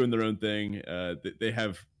off doing their own thing. They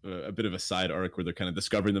have a bit of a side arc where they're kind of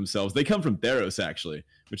discovering themselves. They come from Theros, actually,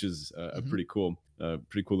 which is a pretty cool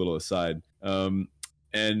little aside.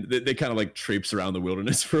 and they kind of like traipse around the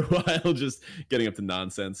wilderness for a while, just getting up to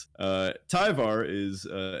nonsense. Tyvar is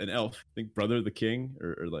an elf, I think brother of the king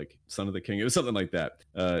or like son of the king. It was something like that.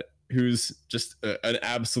 Who's just an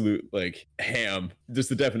absolute like ham, just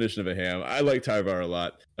the definition of a ham. I like Tyvar a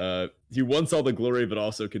lot. He wants all the glory, but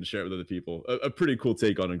also can share it with other people. A pretty cool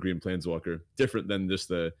take on a Green Planeswalker, different than just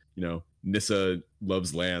the Nissa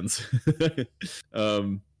loves lands.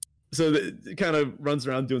 So it kind of runs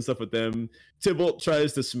around doing stuff with them. Tybalt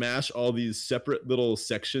tries to smash all these separate little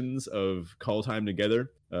sections of Kaldheim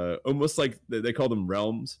together, almost like they call them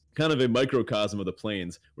realms, kind of a microcosm of the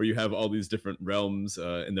planes, where you have all these different realms,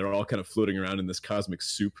 and they're all kind of floating around in this cosmic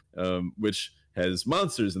soup, which has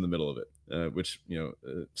monsters in the middle of it, which,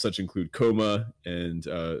 such include Koma and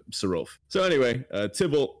Serolf. So anyway,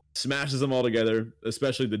 Tybalt smashes them all together,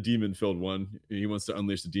 especially the demon-filled one. He wants to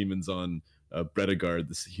unleash the demons on Bredegard,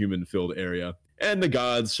 this human-filled area. And the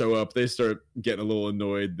gods show up. They start getting a little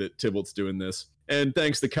annoyed that Tybalt's doing this. And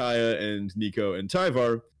thanks to Kaya and Nico and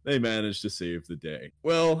Tyvar, they manage to save the day.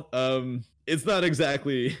 Well, it's not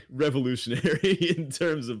exactly revolutionary in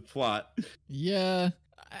terms of plot. Yeah,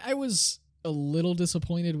 I was a little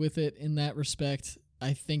disappointed with it in that respect.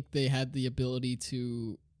 I think they had the ability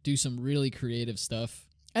to do some really creative stuff.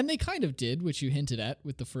 And they kind of did, which you hinted at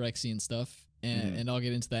with the Phyrexian stuff. And I'll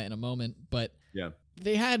get into that in a moment. But yeah,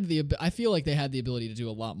 I feel like they had the ability to do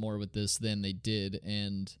a lot more with this than they did.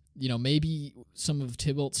 And, maybe some of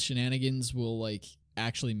Tybalt's shenanigans will like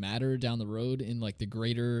actually matter down the road in like the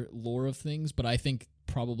greater lore of things. But I think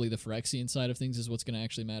probably the Phyrexian side of things is what's going to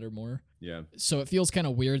actually matter more. Yeah. So it feels kind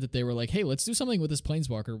of weird that they were like, hey, let's do something with this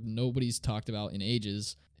Planeswalker nobody's talked about in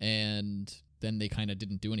ages. And then they kind of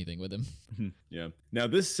didn't do anything with him. Yeah. Now,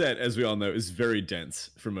 this set, as we all know, is very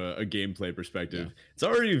dense from a gameplay perspective. Yeah. It's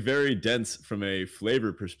already very dense from a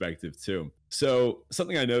flavor perspective, too. So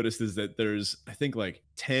something I noticed is that there's, I think, like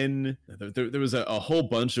 10... There was a whole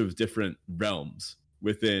bunch of different realms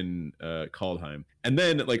within Kaldheim. And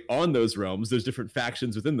then, like, on those realms, there's different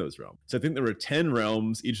factions within those realms. So I think there were 10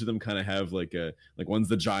 realms. Each of them kind of have, like, one's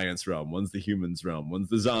the Giants realm, one's the Humans realm, one's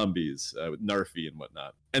the Zombies, with Narfi and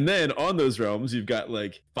whatnot. And then on those realms, you've got,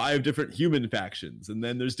 like, 5 different human factions. And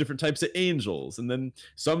then there's different types of angels. And then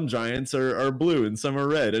some Giants are blue and some are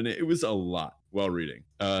red. And it was a lot while reading.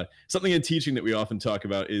 Something in teaching that we often talk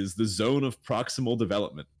about is the zone of proximal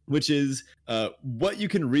development, which is what you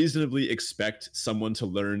can reasonably expect someone to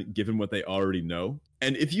learn given what they already know.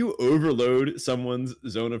 And if you overload someone's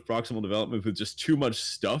zone of proximal development with just too much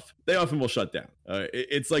stuff, they often will shut down.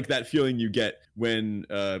 It's like that feeling you get when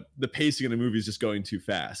the pacing in a movie is just going too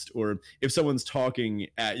fast, or if someone's talking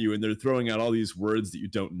at you and they're throwing out all these words that you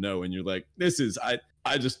don't know, and you're like,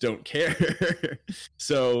 I just don't care.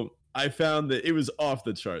 So I found that it was off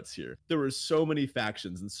the charts here. There were so many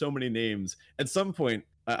factions and so many names. At some point,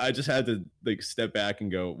 I just had to like step back and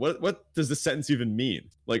go, what does this sentence even mean?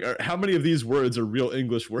 Like, how many of these words are real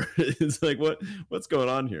English words? Like, what's going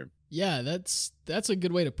on here? Yeah, that's a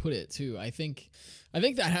good way to put it too. I think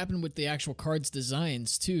that happened with the actual cards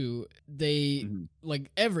designs too. They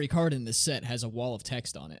like every card in this set has a wall of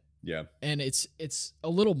text on it. Yeah. And it's a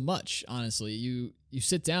little much, honestly. You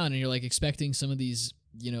sit down and you're like expecting some of these,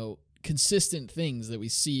 consistent things that we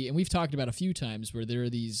see, and we've talked about a few times where there are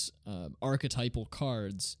these archetypal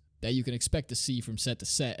cards that you can expect to see from set to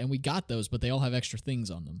set, and we got those, but they all have extra things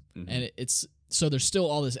on them. And it's so there's still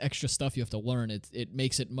all this extra stuff you have to learn. It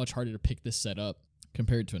makes it much harder to pick this set up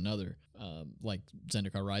compared to another, like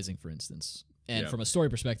Zendikar Rising, for instance. And from a story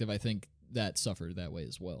perspective, I think that suffered that way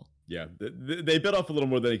as well. Yeah, they bit off a little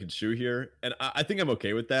more than they could chew here, and I think I'm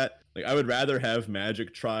okay with that. Like, I would rather have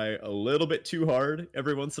Magic try a little bit too hard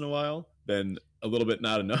every once in a while than a little bit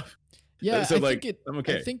not enough. Yeah, so I like, think I'm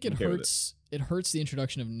okay. I think it hurts. It hurts the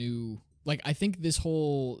introduction of new. Like, I think this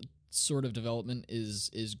whole sort of development is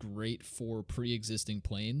great for pre-existing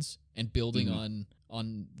planes and building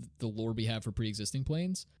on the lore we have for pre-existing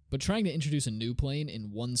planes. But trying to introduce a new plane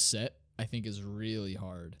in one set, I think, is really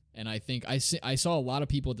hard. And I think I saw a lot of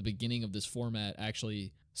people at the beginning of this format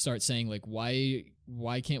actually start saying, like, why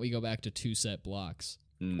can't we go back to 2 set blocks?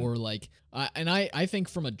 Or like, I think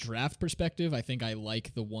from a draft perspective, I think I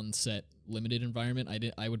like the 1 set limited environment.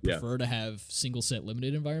 I would prefer to have single set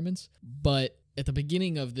limited environments. But at the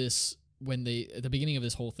beginning of this,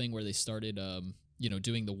 whole thing where they started,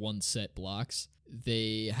 doing the 1 set blocks,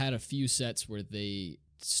 they had a few sets where they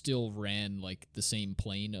still ran like the same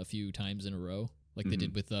plane a few times in a row, like they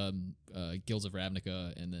did with Guilds of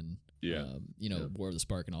Ravnica and then War of the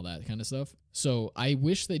Spark and all that kind of stuff. So I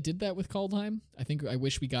wish they did that with Kaldheim. I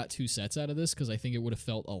wish we got 2 sets out of this, because I think it would have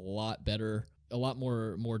felt a lot better, a lot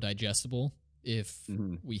more digestible if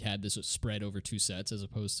Mm-hmm. we had this spread over 2 sets as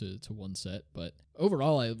opposed to 1 set. But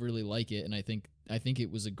overall, I really like it, and I think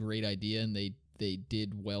it was a great idea, and they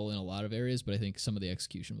did well in a lot of areas, but I think some of the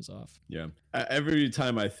execution was off. Yeah. Every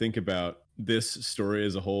time I think about this story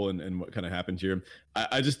as a whole and what kind of happened here,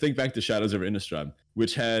 I just think back to Shadows over Innistrad,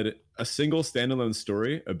 which had a single standalone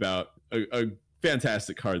story about a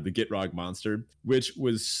fantastic card, the Gitrog monster, which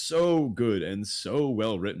was so good and so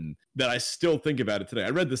well written that I still think about it today. I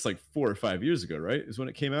read this like 4 or 5 years ago, right? Is when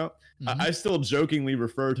it came out. Mhm. I still jokingly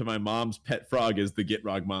refer to my mom's pet frog as the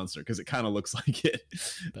Gitrog monster because it kind of looks like it.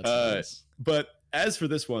 That's nice. But as for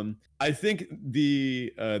this one, I think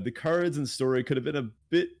the cards and story could have been a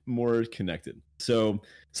bit more connected. So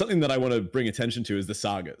something that I want to bring attention to is the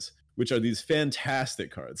sagas, which are these fantastic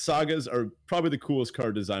cards. Sagas are probably the coolest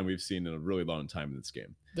card design we've seen in a really long time in this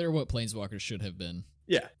game. They're what Planeswalkers should have been.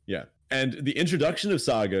 Yeah. And the introduction of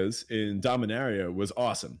sagas in Dominaria was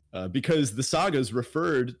awesome because the sagas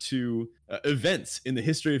referred to events in the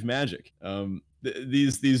history of Magic.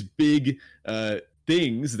 These big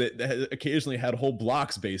things that occasionally had whole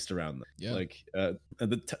blocks based around them, like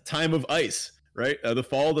the time of ice, right? The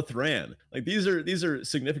fall of the Thran. Like these are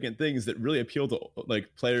significant things that really appeal to like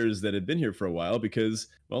players that had been here for a while because,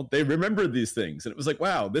 well, they remembered these things, and it was like,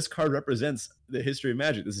 wow, this card represents the history of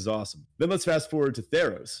Magic. This is awesome. Then let's fast forward to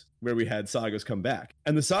Theros, where we had sagas come back,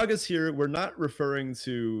 and the sagas here were not referring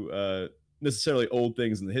to necessarily old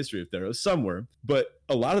things in the history of Theros. Some were, but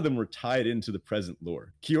a lot of them were tied into the present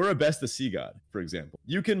lore. Kiora bests the Sea God, for example.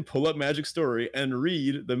 You can pull up Magic Story and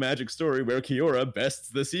read the Magic Story where Kiora bests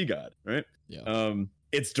the Sea God, right? Yeah.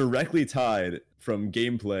 It's directly tied from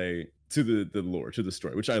gameplay to the lore, to the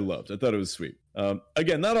story, which I loved. I thought it was sweet.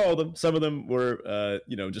 Again, not all of them. Some of them were,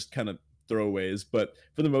 just kind of throwaways, but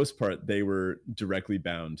for the most part, they were directly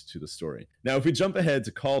bound to the story. Now, if we jump ahead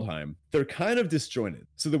to Kaldheim, they're kind of disjointed.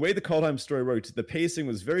 So the way the Kaldheim story worked, the pacing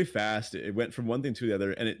was very fast. It went from one thing to the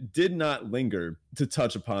other, and it did not linger to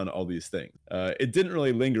touch upon all these things. It didn't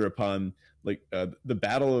really linger upon the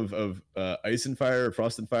battle of Ice and Fire, or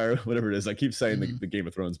Frost and Fire, whatever it is. I keep saying the Game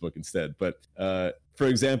of Thrones book instead. But for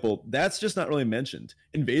example, that's just not really mentioned.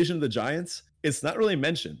 Invasion of the Giants, it's not really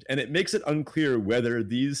mentioned. And it makes it unclear whether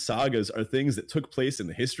these sagas are things that took place in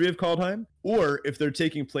the history of Kaldheim, or if they're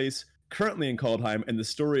taking place currently in Kaldheim and the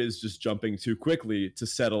story is just jumping too quickly to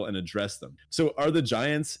settle and address them. So are the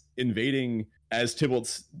Giants invading as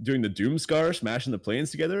Tybalt's doing the Doomscar, smashing the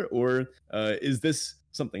planes together, or is this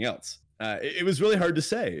something else? It was really hard to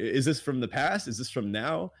say. Is this from the past? Is this from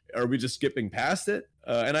now? Are we just skipping past it?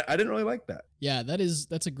 And I didn't really like that. Yeah,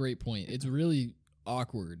 that's a great point. It's really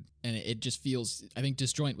awkward, and it just feels, I think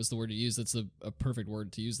disjoint was the word to use. That's a perfect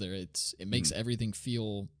word to use there. It makes everything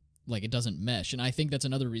feel like it doesn't mesh. And I think that's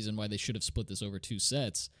another reason why they should have split this over 2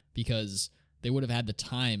 sets, because they would have had the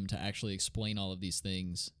time to actually explain all of these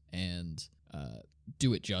things and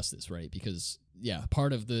do it justice, right? Because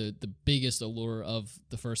part of the biggest allure of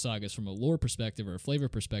the first sagas from a lore perspective or a flavor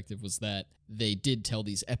perspective was that they did tell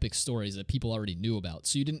these epic stories that people already knew about.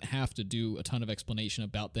 So you didn't have to do a ton of explanation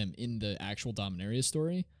about them in the actual Dominaria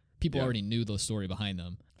story. People already knew the story behind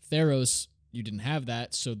them. Theros, you didn't have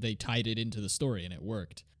that, so they tied it into the story and it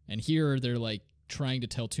worked. And here they're like trying to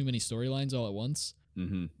tell too many storylines all at once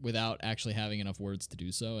without actually having enough words to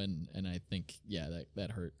do so. And I think,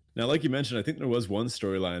 that hurt. Now, like you mentioned, I think there was one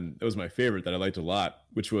storyline that was my favorite that I liked a lot,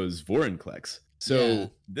 which was Vorinclex.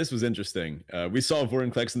 So this was interesting. We saw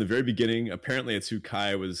Vorinclex in the very beginning. Apparently, it's who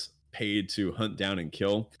Kai was paid to hunt down and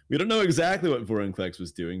kill. We don't know exactly what Vorinclex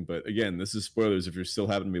was doing, but again, this is spoilers if you're still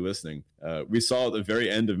happen to be listening. We saw at the very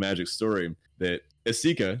end of Magic's story that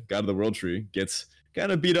Esika, God of the World Tree, gets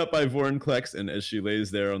kind of beat up by Vorinclex, and as she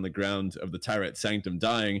lays there on the ground of the Tyrant Sanctum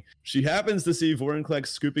dying, she happens to see Vorinclex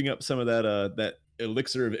scooping up some of that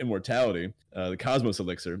elixir of immortality, the Cosmos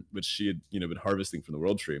elixir, which she had been harvesting from the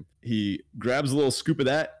World Tree. He grabs a little scoop of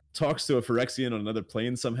that, talks to a Phyrexian on another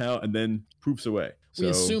plane somehow, and then poofs away. We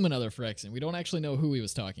assume another Phyrexian. We don't actually know who he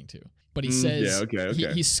was talking to, but he says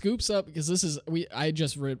He scoops up, because this is I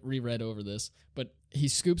just reread over this, but he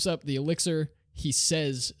scoops up the elixir. He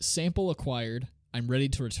says, "Sample acquired. I'm ready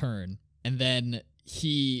to return," and then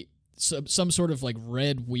some sort of like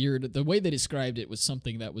red weird, the way they described it was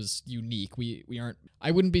something that was unique.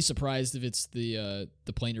 I wouldn't be surprised if it's the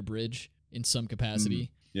planar bridge in some capacity.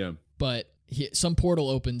 But some portal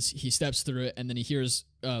opens, he steps through it, and then he hears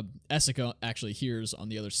Esika actually hears on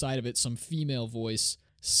the other side of it some female voice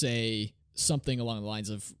say something along the lines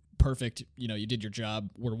of, "Perfect, you did your job,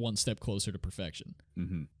 we're one step closer to perfection."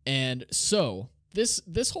 And so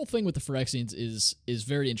This whole thing with the Phyrexians is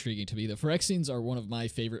very intriguing to me. The Phyrexians are one of my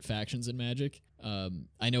favorite factions in Magic.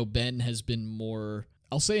 I know Ben has been more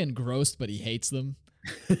I'll say engrossed, but he hates them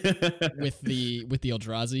with the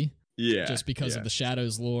Eldrazi. Yeah. Just because of the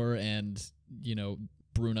Shadows lore and, you know,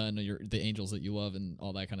 Bruna and the angels that you love and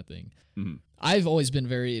all that kind of thing. Mm-hmm. I've always been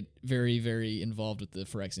very, very, very involved with the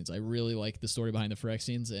Phyrexians. I really like the story behind the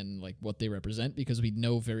Phyrexians and like what they represent because we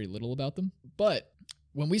know very little about them. But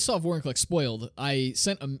when we saw Vorinclex spoiled, I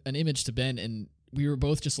sent an image to Ben and we were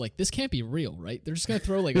both just like, this can't be real, right? They're just going to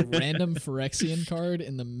throw like a random Phyrexian card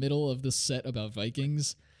in the middle of this set about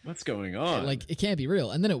Vikings. What's going on? Like, it can't be real.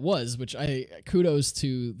 And then it was, which kudos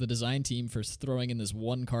to the design team for throwing in this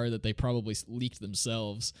one card that they probably leaked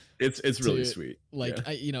themselves. It's really sweet. Like,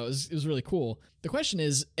 it was really cool. The question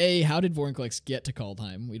is, A, how did Vorinclex get to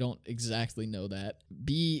Kaldheim? We don't exactly know that.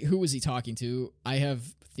 B, who was he talking to? I have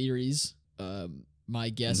theories. My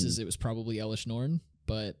guess is it was probably Elish Norn,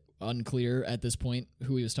 but unclear at this point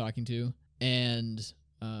who he was talking to. And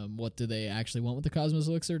what do they actually want with the Cosmos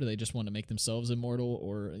Elixir? Do they just want to make themselves immortal?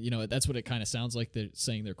 Or, you know, that's what it kind of sounds like. They're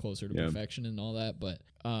saying they're closer to perfection and all that. But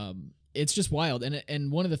it's just wild.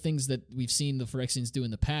 And one of the things that we've seen the Phyrexians do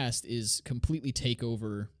in the past is completely take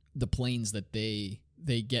over the planes that they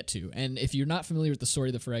get to. And if you're not familiar with the story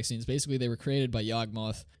of the Phyrexians, basically they were created by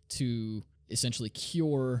Yawgmoth to essentially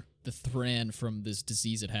cure the Thran from this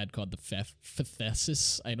disease it had called the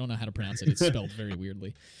phthisis. I don't know how to pronounce it. It's spelled very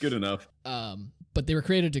weirdly. Good enough. But they were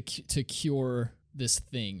created to cure this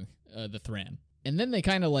thing, the Thran. And then they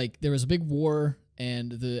kind of like, there was a big war,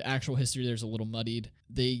 and the actual history there's a little muddied.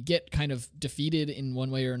 They get kind of defeated in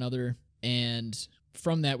one way or another, and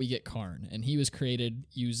from that we get Karn. And he was created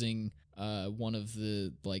using one of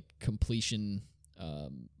the like completion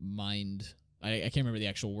mind. I can't remember the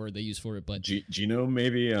actual word they use for it, but genome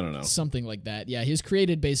maybe, I don't know, something like that. Yeah, he was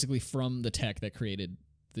created basically from the tech that created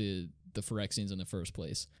the Phyrexians in the first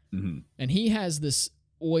place. Mm-hmm. And he has this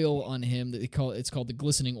oil on him that it's called the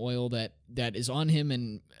glistening oil that is on him,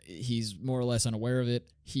 and he's more or less unaware of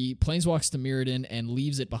it. He planeswalks to Mirrodin and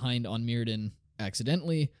leaves it behind on Mirrodin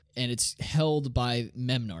accidentally, and it's held by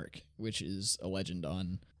Memnarch, which is a legend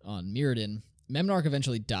on Mirrodin. Memnarch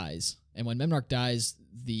eventually dies, and when Memnarch dies,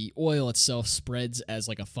 the oil itself spreads as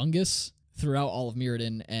like a fungus throughout all of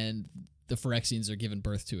Mirrodin, and the Phyrexians are given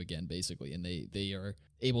birth to again, basically, and they are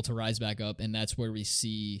able to rise back up, and that's where we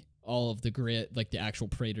see all of the grit, like the actual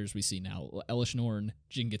Praetors we see now: Elish Norn,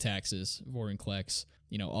 Jin-Gitaxias, Vorinclex,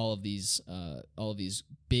 you know, all of these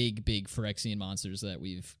big Phyrexian monsters that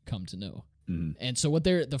we've come to know. Mm-hmm. And so what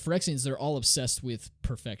the Phyrexians, they're all obsessed with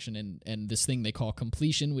perfection and this thing they call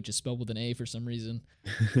completion, which is spelled with an A for some reason.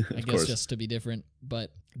 I guess course. just to be different.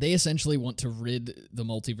 But they essentially want to rid the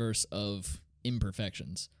multiverse of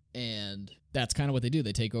imperfections. And that's kind of what they do.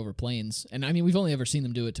 They take over planes. And I mean, we've only ever seen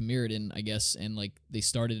them do it to Mirrodin, I guess, and like they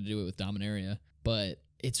started to do it with Dominaria. But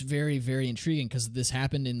it's very, very intriguing because this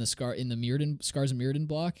happened in the Scars of Mirrodin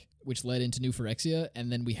block, which led into New Phyrexia,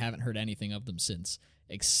 and then we haven't heard anything of them since.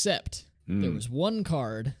 Except there was one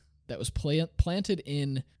card that was planted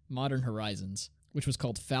in Modern Horizons, which was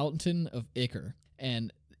called Fountain of Ichor.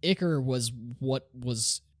 And Ichor was what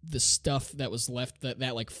was the stuff that was left,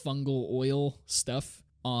 that like fungal oil stuff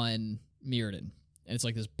on Mirrodin. And it's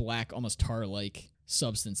like this black, almost tar-like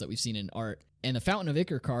substance that we've seen in art. And the Fountain of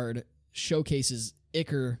Ichor card showcases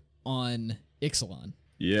Ichor on Ixalan.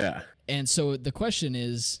 Yeah. And so the question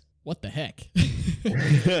is, what the heck? When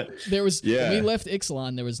we left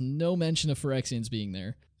Ixalan, there was no mention of Phyrexians being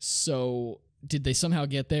there. So did they somehow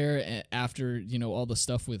get there after, you know, all the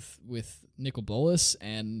stuff with Nicol Bolas,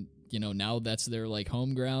 and, you know, now that's their like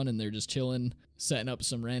home ground and they're just chilling, setting up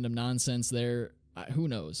some random nonsense there? Who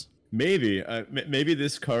knows? Maybe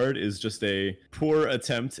this card is just a poor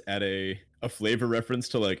attempt at a flavor reference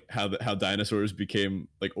to like how dinosaurs became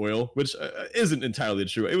like oil, which isn't entirely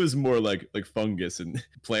true. It was more like fungus and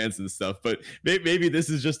plants and stuff. But maybe this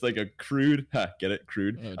is just like a crude,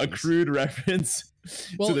 crude reference.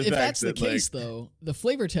 Well, to the if fact that's the that, case, though, the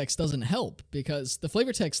flavor text doesn't help, because the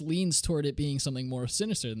flavor text leans toward it being something more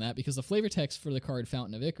sinister than that, because the flavor text for the card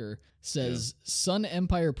Fountain of Ichor says Sun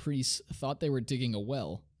Empire priests thought they were digging a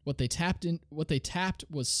well. What they tapped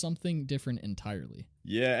was something different entirely.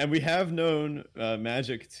 Yeah, and we have known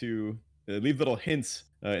Magic to leave little hints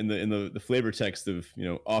in the flavor text of, you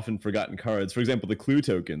know, often forgotten cards. For example, the clue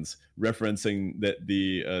tokens referencing that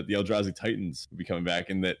the Eldrazi Titans will be coming back,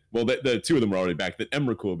 and that, well, the two of them are already back. That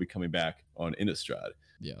Emrakul will be coming back on Innistrad.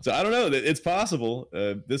 Yeah. So I don't know. It's possible.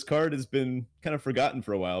 This card has been kind of forgotten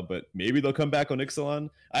for a while, but maybe they'll come back on Ixalan.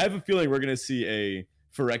 I have a feeling we're going to see a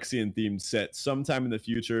Phyrexian themed set sometime in the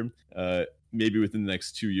future, maybe within the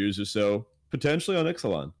next 2 years or so, potentially on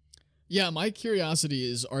Ixalan. Yeah, my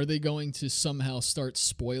curiosity is, are they going to somehow start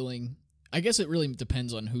spoiling I guess it really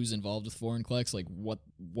depends on who's involved with Vorinclex, like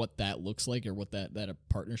what that looks like or what that a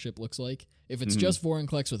partnership looks like. If it's just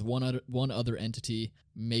Vorinclex with one other entity,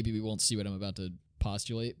 maybe we won't see what I'm about to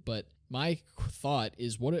postulate. But my thought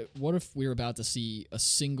is, what if we're about to see a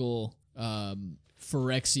single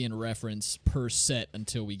Phyrexian reference per set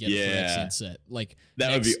until we get a Phyrexian set? Like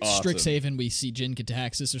that would be awesome. Strixhaven, we see Jin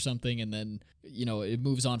Cataxis or something, and then it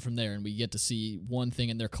moves on from there, and we get to see one thing,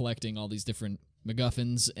 and they're collecting all these different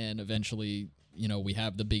MacGuffins, and eventually, we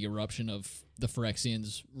have the big eruption of the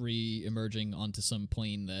Phyrexians re-emerging onto some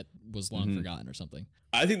plane that was long forgotten or something.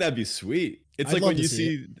 I think that'd be sweet. It's like when you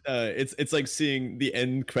see it's like seeing the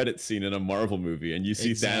end credit scene in a Marvel movie, and you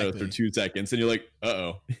see Thanos for 2 seconds, and you're like,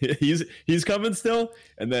 uh-oh, he's coming still,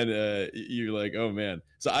 and then you're like, oh man.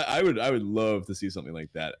 So I would love to see something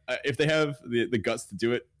like that. If they have the guts to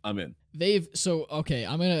do it, I'm in.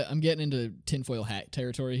 I'm getting into tinfoil hat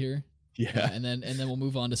territory here. Yeah. And then we'll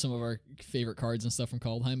move on to some of our favorite cards and stuff from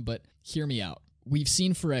Kaldheim, but hear me out. We've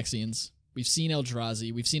seen Phyrexians, we've seen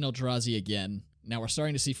Eldrazi, we've seen Eldrazi again. Now we're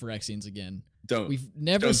starting to see Phyrexians again. We've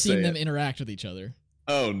never seen them interact with each other.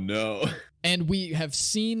 Oh no. And we have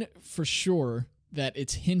seen for sure that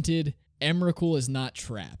it's hinted Emrakul is not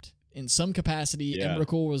trapped. In some capacity,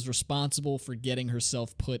 Emrakul was responsible for getting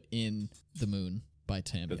herself put in the moon by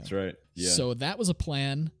Tamiyo. That's right. Yeah. So that was a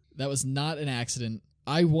plan. That was not an accident.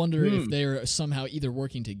 I wonder if they're somehow either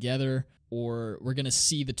working together, or we're going to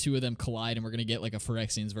see the two of them collide, and we're going to get like a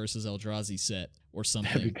Phyrexians versus Eldrazi set or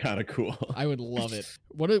something. That'd be kind of cool. I would love it.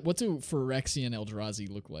 What do Phyrexian Eldrazi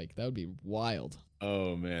look like? That would be wild.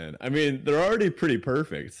 Oh man. I mean, they're already pretty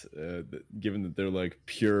perfect, given that they're like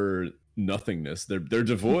pure nothingness. They're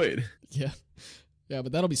devoid. Yeah,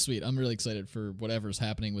 but that'll be sweet. I'm really excited for whatever's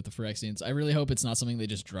happening with the Phyrexians. I really hope it's not something they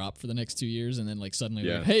just drop for the next 2 years and then like suddenly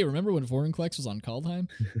like, hey, remember when Vorinclex was on Kaldheim?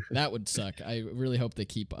 That would suck. I really hope they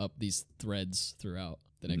keep up these threads throughout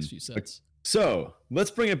the next few sets. So let's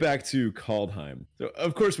bring it back to Kaldheim. So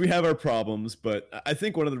of course we have our problems, but I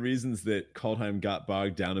think one of the reasons that Kaldheim got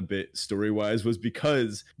bogged down a bit story-wise was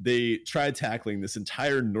because they tried tackling this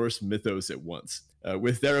entire Norse mythos at once.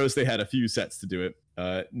 With Theros, they had a few sets to do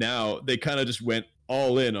it. Now they kind of just went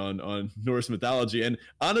all in on Norse mythology, and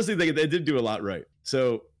honestly, they did do a lot right.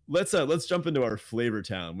 So let's jump into our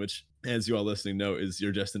Flavortown, which, as you all listening know, is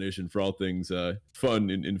your destination for all things fun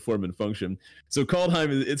in form and function. So Kaldheim,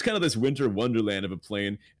 it's kind of this winter wonderland of a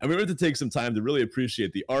plane, and we wanted to take some time to really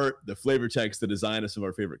appreciate the art, the flavor text, the design of some of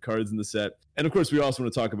our favorite cards in the set, and of course, we also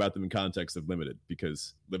want to talk about them in context of Limited,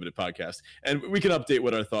 because Limited podcast, and we can update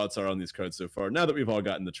what our thoughts are on these cards so far, now that we've all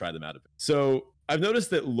gotten to try them out a bit. So I've noticed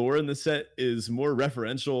that lore in the set is more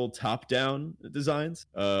referential top-down designs,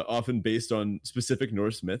 often based on specific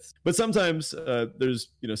Norse myths. But sometimes there's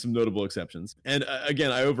some notable exceptions. And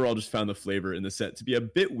again, I overall just found the flavor in the set to be a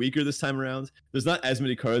bit weaker this time around. There's not as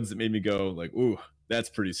many cards that made me go like, ooh, that's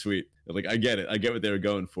pretty sweet. Like, I get it. I get what they were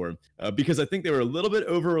going for. Because I think they were a little bit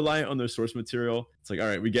over-reliant on their source material. It's like, all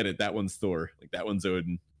right, we get it. That one's Thor. Like, that one's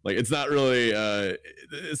Odin. Like, it's not really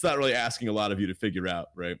asking a lot of you to figure out,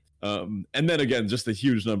 right? And then again, just a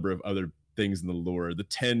huge number of other things in the lore, the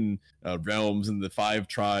 10 realms and the 5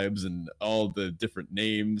 tribes and all the different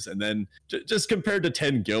names. And then just compared to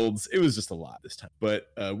 10 guilds, it was just a lot this time. But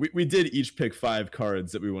we did each pick 5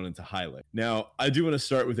 cards that we wanted to highlight. Now, I do want to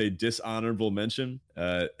start with a dishonorable mention.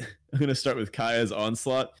 I'm going to start with Kaya's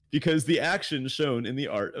Onslaught, because the action shown in the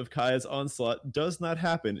art of Kaya's Onslaught does not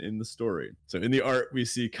happen in the story. So in the art, we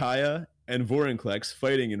see Kaya and Vorinclex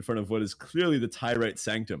fighting in front of what is clearly the Tyrite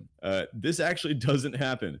Sanctum. This actually doesn't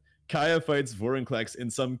happen. Kaya fights Vorinclex in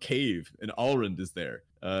some cave, and Alrund is there.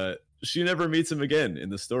 She never meets him again in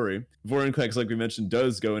the story. Vorinclex, like we mentioned,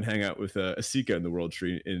 does go and hang out with Asika in the World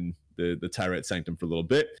Tree in the Tyrite Sanctum for a little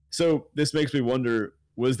bit. So this makes me wonder,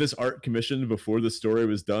 was this art commissioned before the story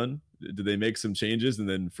was done? Did they make some changes and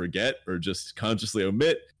then forget, or just consciously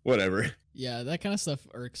omit? Whatever. Yeah, that kind of stuff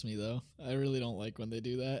irks me though. I really don't like when they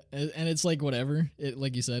do that, and it's like whatever. It,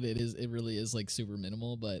 like you said, it really is like super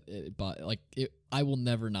minimal, but I will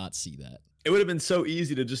never not see that. It would have been so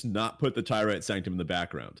easy to just not put the Tyrite Sanctum in the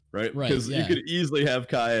background, right? Because you could easily have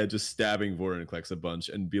Kaya just stabbing Vorinclex a bunch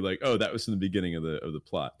and be like, "Oh, that was from the beginning of the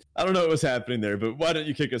plot." I don't know what was happening there, but why don't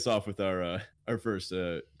you kick us off with our first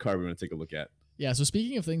card we want to take a look at? Yeah, so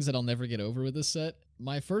speaking of things that I'll never get over with this set,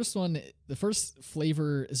 my first one, the first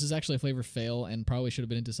flavor, this is actually a flavor fail and probably should have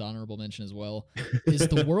been a dishonorable mention as well, is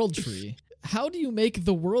the World Tree. How do you make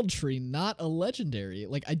the World Tree not a legendary?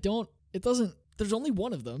 Like, there's only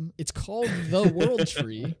one of them. It's called the World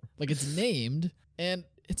Tree. Like, it's named, and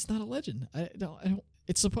it's not a legend. I don't,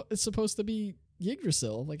 it's supposed to be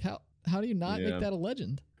Yggdrasil. Like, how do you not make that a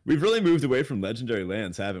legend? We've really moved away from legendary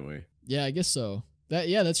lands, haven't we? Yeah, I guess so.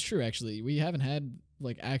 That's true. Actually, we haven't had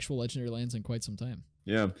like actual legendary lands in quite some time.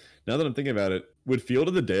 Yeah. Now that I'm thinking about it, would Field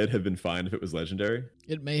of the Dead have been fine if it was legendary?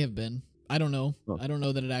 It may have been. I don't know. Huh. I don't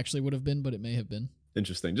know that it actually would have been, but it may have been.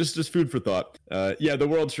 Interesting. Just food for thought. Yeah, the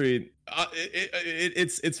World Tree.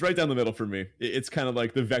 It's right down the middle for me. It's kind of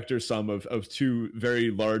like the vector sum of two very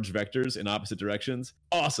large vectors in opposite directions.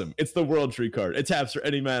 Awesome. It's the World Tree card. It taps for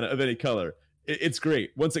any mana of any color. It's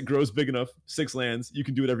great. Once it grows big enough, 6 lands, you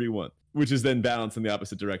can do whatever you want, which is then balanced in the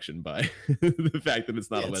opposite direction by the fact that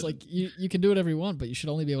it's not a legend. It's like you can do whatever you want, but you should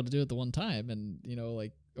only be able to do it the one time, and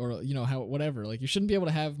how whatever. Like you shouldn't be able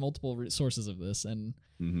to have multiple sources of this, and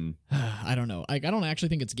I don't know. I don't actually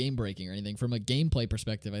think it's game breaking or anything. From a gameplay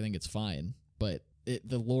perspective, I think it's fine, but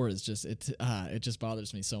the lore is just it just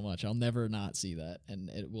bothers me so much. I'll never not see that, and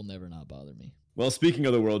it will never not bother me. Well, speaking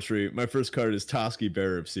of the World Tree, my first card is Toski,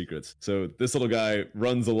 Bearer of Secrets. So this little guy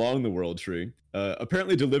runs along the World Tree,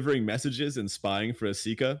 apparently delivering messages and spying for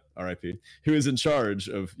Asika, R.I.P., who is in charge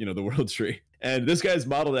of, the World Tree. And this guy's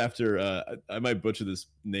modeled after, I might butcher this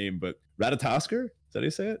name, but Ratatoskr? Is that how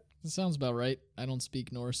you say it? That sounds about right. I don't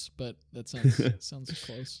speak Norse, but that sounds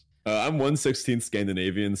close. I'm 1/16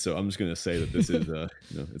 Scandinavian, so I'm just going to say that this is,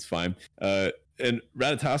 it's fine. And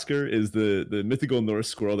Ratatoskr is the mythical Norse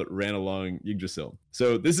squirrel that ran along Yggdrasil.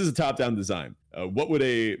 So this is a top-down design. What would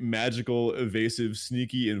a magical, evasive,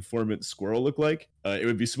 sneaky, informant squirrel look like? It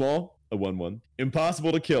would be small, a 1/1,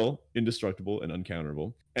 impossible to kill, indestructible, and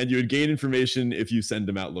uncounterable. And you would gain information if you send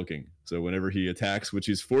him out looking. So whenever he attacks, which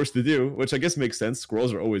he's forced to do, which I guess makes sense,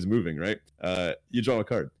 squirrels are always moving, right? You draw a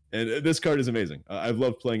card. And this card is amazing. I've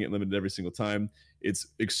loved playing it limited every single time. It's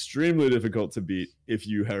extremely difficult to beat if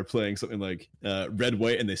you are playing something like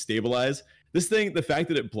red-white and they stabilize. This thing, the fact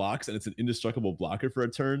that it blocks and it's an indestructible blocker for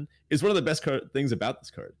a turn is one of the best things about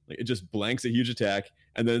this card. Like it just blanks a huge attack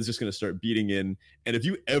and then it's just going to start beating in. And if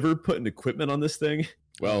you ever put an equipment on this thing,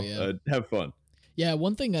 well, have fun. Yeah,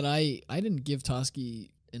 one thing that I didn't give Toski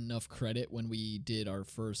enough credit when we did our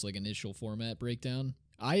first initial format breakdown.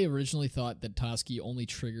 I originally thought that Toski only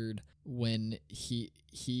triggered when he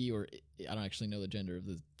or I don't actually know the gender of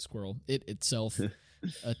the squirrel. It itself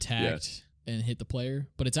attacked and hit the player,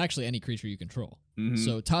 but it's actually any creature you control. Mm-hmm.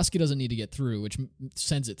 So Toski doesn't need to get through, which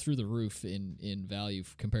sends it through the roof in value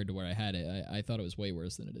compared to where I had it. I thought it was way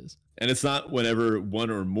worse than it is. And it's not whenever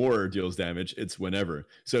one or more deals damage, it's whenever.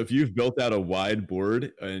 So if you've built out a wide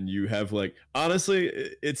board and you have honestly,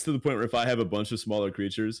 it's to the point where if I have a bunch of smaller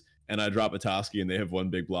creatures and I drop a Toski and they have one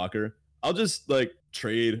big blocker, I'll just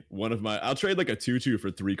trade I'll trade a 2/2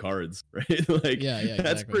 for 3 cards, right? Exactly.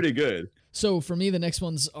 That's pretty good. So for me, the next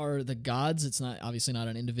ones are the gods. It's obviously not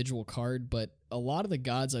an individual card, but a lot of the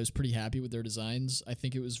gods I was pretty happy with their designs. I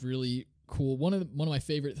think it was really cool. One of my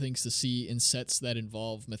favorite things to see in sets that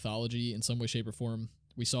involve mythology in some way, shape, or form.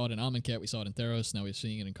 We saw it in Amonkhet, we saw it in Theros, now we're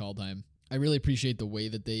seeing it in Kaldheim. I really appreciate the way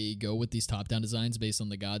that they go with these top-down designs based on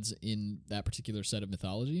the gods in that particular set of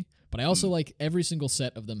mythology. But I also like every single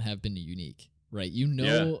set of them have been unique, right? You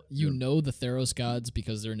know the Theros gods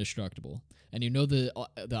because they're indestructible, and you know the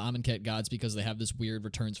Amonkhet gods because they have this weird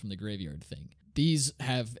returns from the graveyard thing. These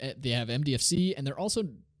have MDFC, and they're also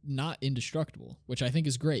not indestructible, which I think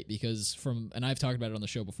is great because and I've talked about it on the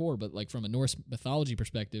show before, but from a Norse mythology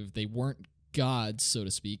perspective, they weren't gods, so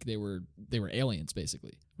to speak. They were aliens,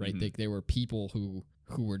 basically, right? Mm-hmm. They were people who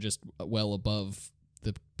were just well above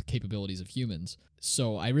the capabilities of humans.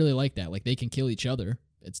 So I really like that. They can kill each other.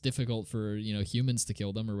 It's difficult for humans to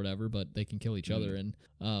kill them or whatever, but they can kill each other, and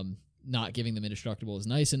not giving them indestructible is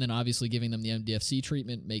nice. And then obviously giving them the MDFC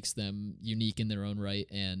treatment makes them unique in their own right,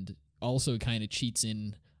 and also kind of cheats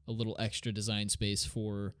in a little extra design space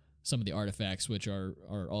for some of the artifacts, which are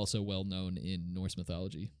also well known in Norse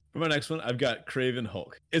mythology. For my next one, I've got Craven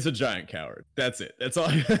Hulk. It's a giant coward. That's it. That's all.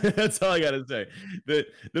 That's all I gotta say.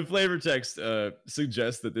 The flavor text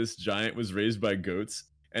suggests that this giant was raised by goats,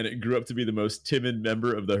 and it grew up to be the most timid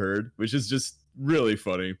member of the herd, which is just really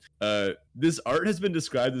funny. This art has been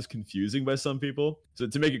described as confusing by some people. So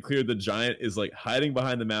to make it clear, the giant is hiding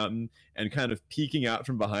behind the mountain and kind of peeking out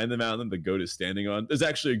from behind the mountain the goat is standing on. There's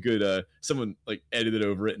actually a good someone edited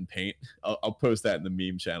over it in paint. I'll post that in the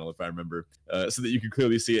meme channel if I remember, so that you can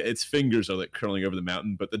clearly see it. Its fingers are curling over the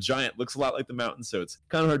mountain, but the giant looks a lot like the mountain, so it's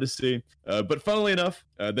kind of hard to see. But funnily enough,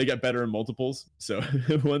 they get better in multiples. So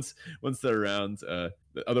once they're around,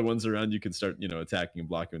 the other ones around, you can start attacking and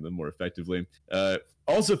blocking them more effectively.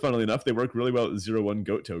 Also, funnily enough, they work really well at 0/1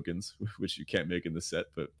 goat tokens, which you can't make in the set,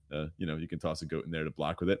 but you can toss a goat in there to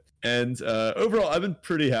block with it. And overall, I've been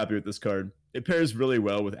pretty happy with this card. It pairs really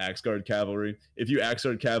well with Axguard Cavalry. If you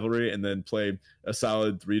Axguard Cavalry and then play a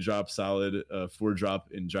solid 3-drop, solid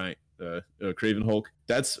 4-drop in Giant Craven Hulk.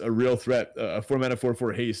 That's a real threat. A 4-mana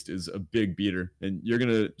 4/4 haste is a big beater, and you're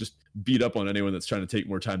gonna just beat up on anyone that's trying to take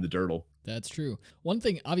more time to dirtle. That's true. One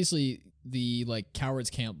thing, obviously, the like cowards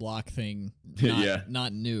can't block thing,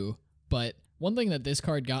 not new, but one thing that this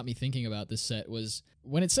card got me thinking about this set was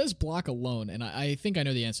when it says block alone, and I think I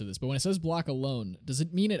know the answer to this, but when it says block alone, does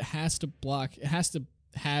it mean it has to block? It has to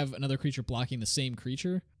have another creature blocking the same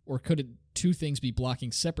creature, or could it two things be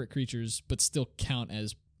blocking separate creatures but still count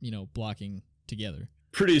as blocking together?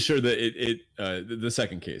 Pretty sure that the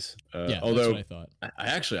second case. Although that's what I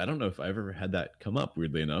thought. I don't know if I've ever had that come up.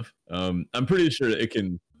 Weirdly enough, I'm pretty sure it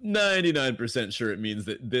can. 99% sure it means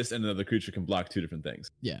that this and another creature can block two different things.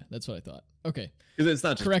 Yeah, that's what I thought. Okay, because it's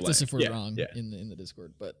not just correct blank. us if we're wrong in the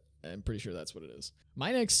Discord, but I'm pretty sure that's what it is.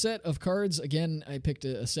 My next set of cards, again, I picked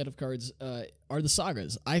a set of cards, are the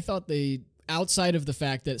sagas. I thought they, outside of the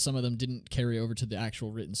fact that some of them didn't carry over to the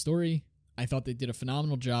actual written story, I thought they did a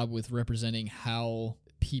phenomenal job with representing how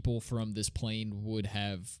people from this plane would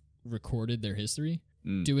have recorded their history.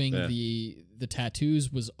 Doing the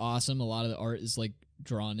tattoos was awesome. A lot of the art is like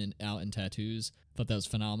drawn out in tattoos. Thought that was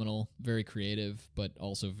phenomenal. Very creative, but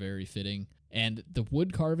also very fitting. And the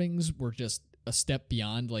wood carvings were just a step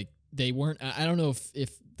beyond. Like, they weren't, I don't know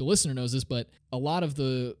if the listener knows this, but a lot of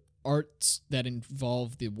the arts that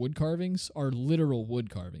involve the wood carvings are literal wood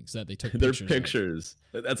carvings that they took pictures They're pictures.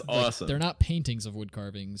 That's awesome. They're not paintings of wood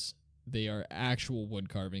carvings. They are actual wood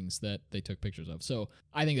carvings that they took pictures of. So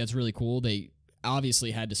I think that's really cool. They obviously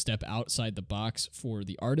had to step outside the box for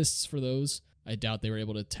the artists for those. I doubt they were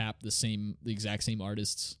able to tap the exact same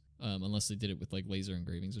artists, unless they did it with like laser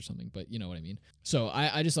engravings or something, but you know what I mean. So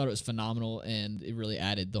I just thought it was phenomenal, and it really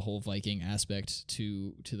added the whole Viking aspect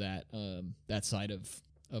to that side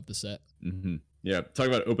of the set. Mm-hmm. Yeah, talk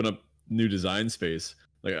about open up new design space.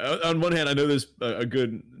 Like, on one hand, I know there's a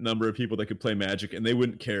good number of people that could play Magic, and they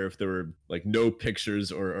wouldn't care if there were like no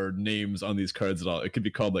pictures or names on these cards at all. It could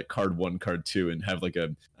be called like card 1, card 2, and have like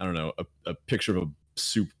a picture of a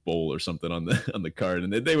soup bowl or something on the card,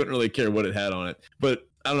 and they wouldn't really care what it had on it. But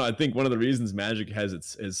I don't know. I think one of the reasons Magic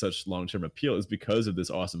has such long-term appeal is because of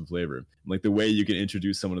this awesome flavor. Like the way you can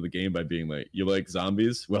introduce someone to the game by being like, "You like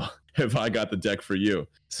zombies? Well, have I got the deck for you?"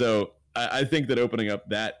 So I think that opening up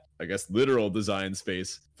that, I guess, literal design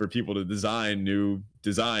space for people to design new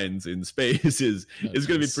designs in space is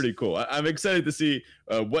going to be pretty cool. I'm excited to see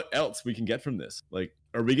what else we can get from this. Like,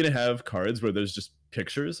 are we going to have cards where there's just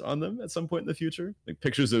pictures on them at some point in the future? Like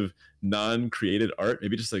pictures of non-created art,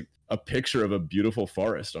 maybe just like a picture of a beautiful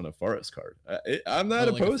forest on a forest card. I'm not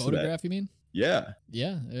opposed like a to photograph, that. you mean? Yeah.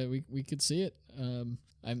 We could see it.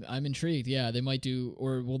 I'm intrigued. Yeah, they might do,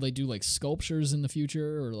 or will they do like sculptures in the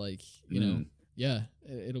future, or like, you know, yeah,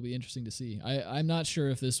 it'll be interesting to see. I'm not sure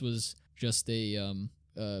if this was just a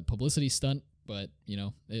publicity stunt, but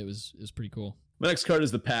it was pretty cool. My next card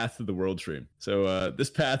is the Path to the World Tree. So this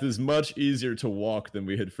path is much easier to walk than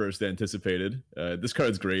we had first anticipated. This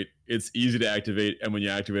card's great. It's easy to activate, and when you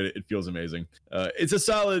activate it, it feels amazing. It's a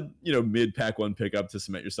solid, mid pack 1 pickup to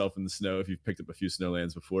cement yourself in the snow if you've picked up a few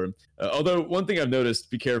snowlands before. Although one thing I've noticed,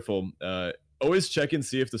 be careful. Always check and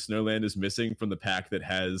see if the snowland is missing from the pack that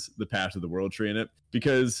has the Path to the World Tree in it.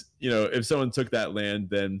 Because, if someone took that land,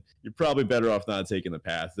 then you're probably better off not taking the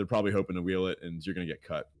path. They're probably hoping to wheel it, and you're going to get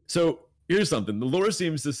cut. So here's something. The lore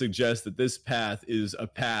seems to suggest that this path is a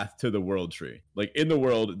path to the World Tree. Like, in the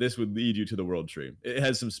world, this would lead you to the World Tree. It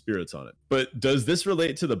has some spirits on it. But does this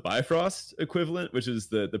relate to the Bifrost equivalent, which is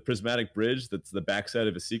the prismatic bridge that's the backside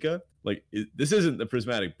of Asika? Like, this isn't the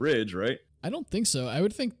prismatic bridge, right? I don't think so. I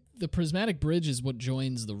would think the prismatic bridge is what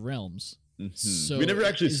joins the realms. Mm-hmm. So we never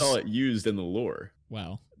actually saw it used in the lore.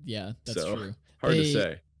 Wow. Yeah, that's true. Hard to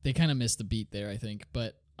say. They kind of missed the beat there, I think.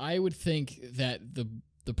 But I would think that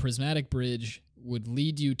the prismatic bridge would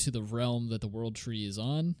lead you to the realm that the World Tree is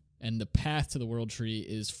on, and the path to the World Tree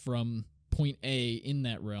is from point A in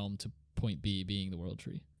that realm to point B, being the World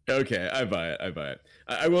Tree. Okay, I buy it.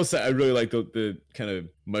 I will say I really like the kind of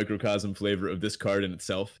microcosm flavor of this card in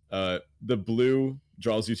itself. The blue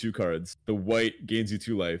draws you 2 cards. The white gains you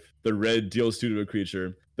 2 life. The red deals 2 to a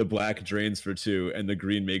creature. The black drains for 2, and the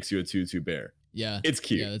green makes you a 2/2 bear. Yeah, it's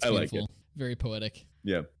cute. Yeah, that's beautiful. Like it. Very poetic.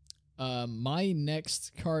 Yeah. My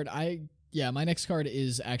next card, my next card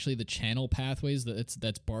is actually the channel pathways.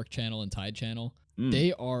 That's Bark Channel and Tide Channel.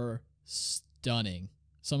 They are stunning.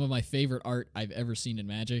 Some of my favorite art I've ever seen in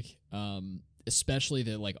Magic. Especially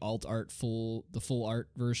the like alt art the full art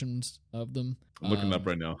versions of them. I'm looking them up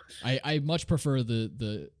right now. I much prefer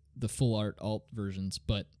the full art alt versions,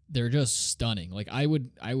 but they're just stunning. Like I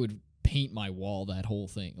would paint my wall that whole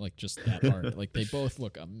thing, like just that art. Like they both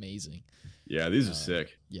look amazing. Yeah, these are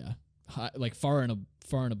sick. Yeah. high, like far and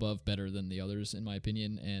above better than the others in my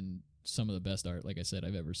opinion, and some of the best art, like I said,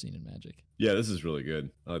 I've ever seen in Magic. Yeah, this is really good.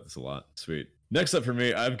 I like this a lot. Sweet. Next up for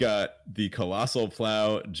me, I've got the Colossal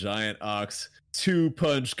Plow Giant Ox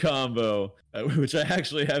 2-punch combo, which I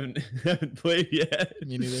actually haven't played yet.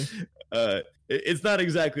 Me neither. It's not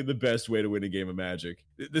exactly the best way to win a game of Magic.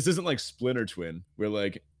 This isn't like Splinter Twin, where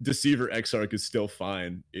like Deceiver Exarch is still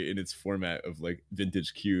fine in its format of like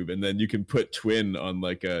Vintage Cube, and then you can put Twin on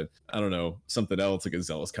like a, I don't know, something else like a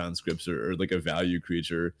Zealous Conscripts or like a value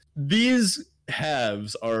creature. These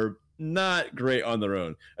halves are not great on their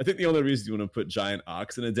own. I think the only reason you want to put Giant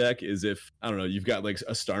Ox in a deck is if, I don't know, you've got like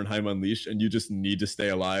a Starnheim Unleashed and you just need to stay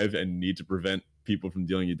alive and need to prevent people from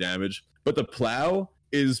dealing you damage. But the Plow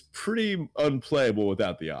is pretty unplayable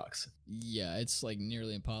without the Ox. Yeah, it's like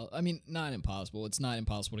nearly impossible. I mean, not impossible. It's not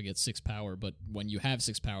impossible to get 6 power, but when you have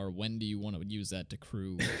 6 power, when do you want to use that to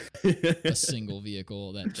crew a single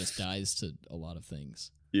vehicle that just dies to a lot of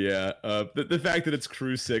things? Yeah, the fact that it's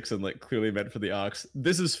crew 6 and like clearly meant for the Ox,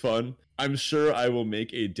 this is fun. I'm sure I will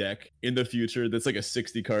make a deck in the future that's like a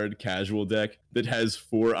 60 card casual deck that has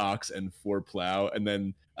 4 Ox and 4 Plow, and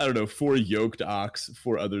then I don't know, 4 Yoked Ox,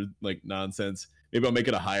 4 other like nonsense. Maybe I'll make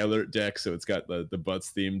it a high alert deck so it's got the butts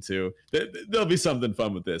theme too. There'll be something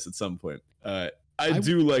fun with this at some point. I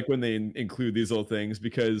do like when they include these little things,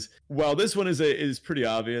 because while this one is pretty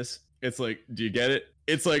obvious, it's like, do you get it?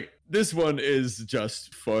 It's like, this one is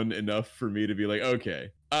just fun enough for me to be like, okay,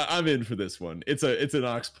 I'm in for this one. It's an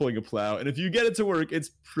Ox pulling a Plow, and if you get it to work, it's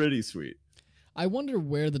pretty sweet. I wonder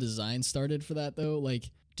where the design started for that though.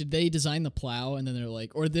 Like, did they design the Plow and then they're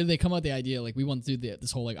like, or did they come up with the idea like, we want to do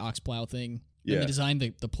this whole like Ox Plow thing? Yeah. And they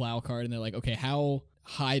designed the Plow card, and they're like, okay, how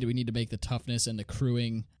high do we need to make the toughness and the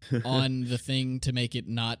crewing on the thing to make it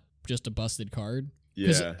not just a busted card?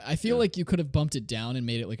 Yeah, I feel like you could have bumped it down and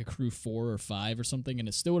made it like a crew 4 or 5 or something, and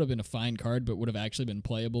it still would have been a fine card, but would have actually been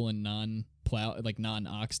playable in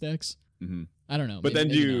non-Ox decks. Mm-hmm. I don't know. But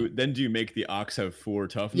maybe, then do you make the Ox have 4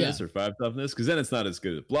 toughness or 5 toughness? Because then it's not as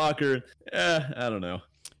good as blocker. I don't know.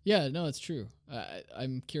 Yeah, no, it's true.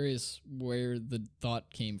 I'm curious where the thought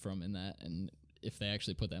came from in that, and if they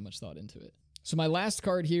actually put that much thought into it. So my last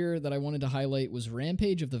card here that I wanted to highlight was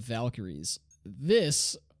Rampage of the Valkyries.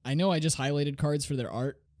 This, I know I just highlighted cards for their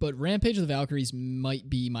art, but Rampage of the Valkyries might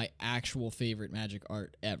be my actual favorite Magic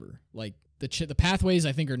art ever. Like, the pathways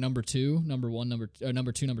I think are number 2, number 1,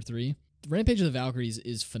 number 2, number 3. Rampage of the Valkyries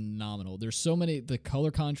is phenomenal. There's so many, the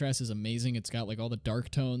color contrast is amazing. It's got like all the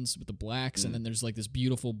dark tones with the blacks, and then there's like this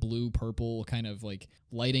beautiful blue purple kind of like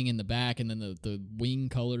lighting in the back, and then the wing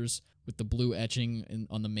colors with the blue etching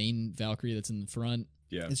on the main Valkyrie that's in the front.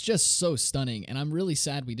 Yeah, it's just so stunning, and I'm really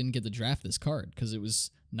sad we didn't get to draft this card because it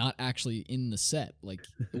was not actually in the set. Like,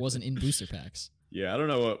 it wasn't in booster packs. Yeah, I don't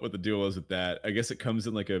know what the deal was with that. I guess it comes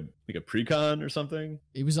in like a pre-con or something.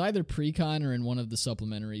 It was either pre-con or in one of the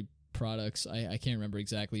supplementary products. I can't remember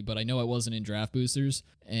exactly, but I know I wasn't in draft boosters,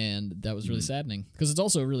 and that was really saddening because it's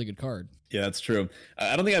also a really good card. Yeah, that's true.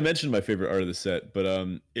 I don't think I mentioned my favorite art of the set, but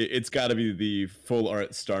it's got to be the full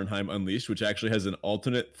art Starnheim Unleashed, which actually has an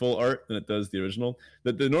alternate full art than it does the original.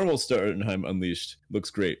 The normal Starnheim Unleashed looks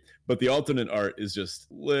great, but the alternate art is just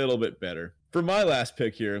a little bit better. For my last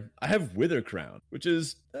pick here, I have Wither Crown, which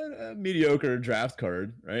is a mediocre draft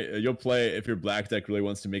card, right? You'll play it if your black deck really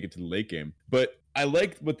wants to make it to the late game. But I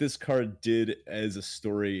liked what this card did as a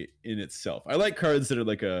story in itself. I like cards that are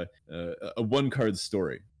like a one-card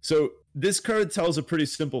story. So this card tells a pretty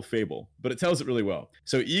simple fable, but it tells it really well.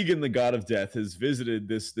 So Egan, the god of death, has visited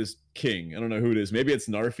this king. I don't know who it is. Maybe it's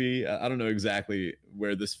Narfi. I don't know exactly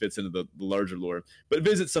where this fits into the larger lore, but it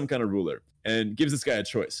visits some kind of ruler and gives this guy a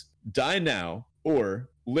choice. Die now or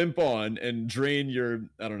limp on and drain your,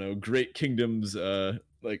 I don't know, great kingdom's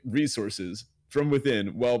like resources from within,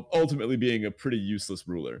 while ultimately being a pretty useless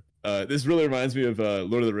ruler. This really reminds me of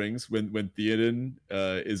Lord of the Rings when Theoden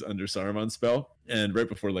is under Saruman's spell, and right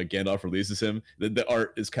before like Gandalf releases him, the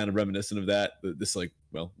art is kind of reminiscent of that. This like,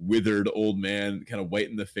 well, withered old man, kind of white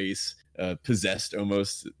in the face, possessed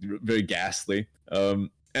almost, very ghastly.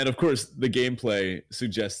 And of course, the gameplay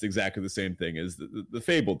suggests exactly the same thing as the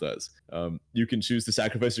fable does. You can choose to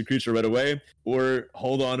sacrifice your creature right away, or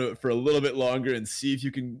hold on to it for a little bit longer and see if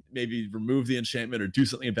you can maybe remove the enchantment or do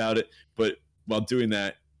something about it. But while doing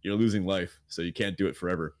that, you're losing life, so you can't do it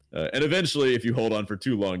forever. And eventually, if you hold on for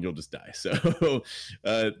too long, you'll just die. So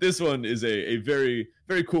this one is a very,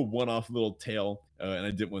 very cool one-off little tale, and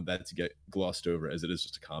I didn't want that to get glossed over, as it is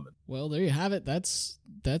just a common. Well, there you have it. That's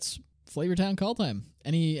Flavortown Kaldheim.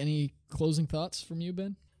 Any closing thoughts from you,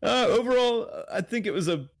 Ben? Overall, I think it was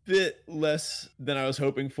a bit less than I was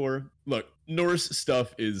hoping for. Look, Norse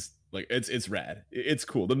stuff is Like it's rad. It's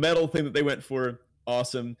cool. The metal thing that they went for,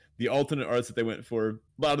 awesome. The alternate arts that they went for, a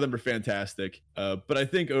lot of them are fantastic. But I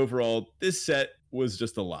think overall, this set was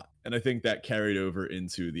just a lot. And I think that carried over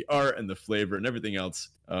into the art and the flavor and everything else.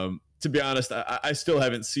 To be honest, I still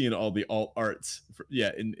haven't seen all the alt arts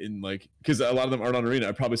yet in like, because a lot of them aren't on Arena.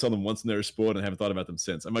 I probably saw them once when they were spoiled and haven't thought about them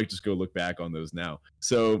since. I might just go look back on those now.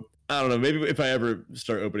 So I don't know. Maybe if I ever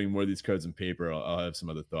start opening more of these cards in paper, I'll have some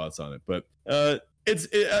other thoughts on it. But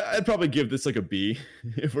I'd probably give this like a B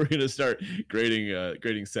if we're gonna start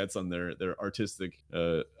grading sets on their artistic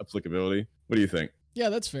applicability. What do you think? Yeah,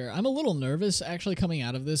 that's fair. I'm a little nervous actually coming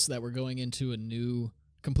out of this that we're going into a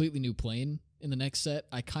completely new plane in the next set.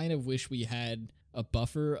 I kind of wish we had a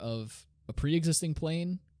buffer of a pre-existing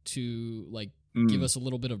plane to like give us a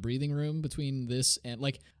little bit of breathing room between this and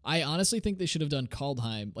like I honestly think they should have done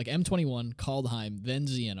Kaldheim, like M21, Kaldheim, then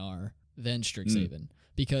ZNR, then Strixhaven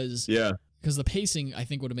because the pacing I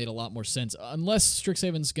think would have made a lot more sense unless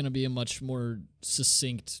Strixhaven's going to be a much more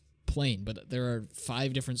succinct plane, but there are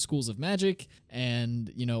 5 different schools of magic and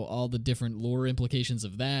all the different lore implications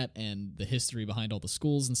of that and the history behind all the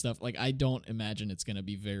schools and stuff. Like I don't imagine it's going to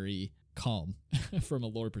be very calm from a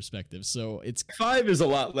lore perspective. So it's 5 is a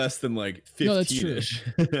lot less than like 15. No, that's true.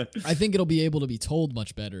 I think it'll be able to be told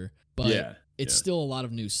much better, but it's still a lot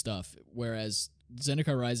of new stuff. Whereas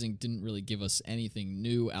Zendikar Rising didn't really give us anything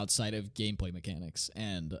new outside of gameplay mechanics,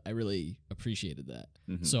 and I really appreciated that.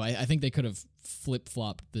 Mm-hmm. So I think they could have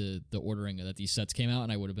flip-flopped the ordering that these sets came out,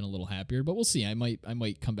 and I would have been a little happier. But we'll see. I might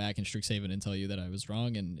come back in Strixhaven and tell you that I was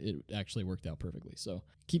wrong, and it actually worked out perfectly. So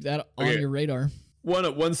keep that on your radar.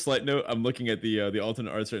 One slight note, I'm looking at the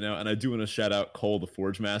alternate arts right now, and I do want to shout out Cole the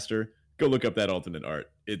Forge Master. Go look up that alternate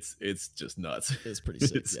art. It's just nuts. It's pretty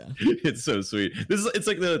sick. It's so sweet. It's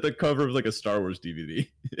like the cover of like a Star Wars DVD.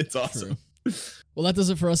 It's awesome. True. Well, that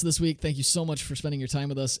does it for us this week. Thank you so much for spending your time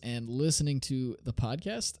with us and listening to the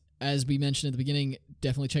podcast. As we mentioned at the beginning,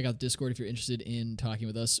 definitely check out the Discord if you're interested in talking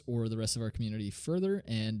with us or the rest of our community further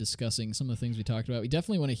and discussing some of the things we talked about. We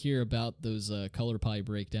definitely want to hear about those color pie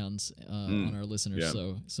breakdowns on our listeners.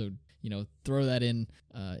 Yeah. So throw that in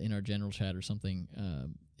our general chat or something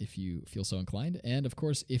if you feel so inclined. And of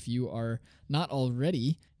course, if you are not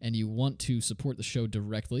already and you want to support the show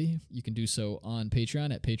directly, you can do so on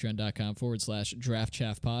Patreon at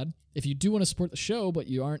patreon.com/draftchaffpod. If you do want to support the show, but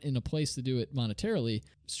you aren't in a place to do it monetarily,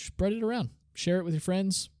 spread it around. Share it with your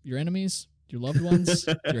friends, your enemies, your loved ones,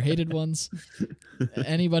 your hated ones,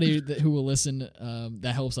 anybody who will listen.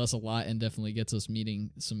 That helps us a lot and definitely gets us meeting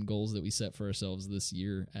some goals that we set for ourselves this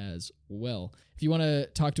year as well. If you want to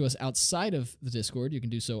talk to us outside of the Discord, you can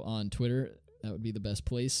do so on Twitter. That would be the best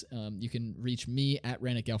place. You can reach me at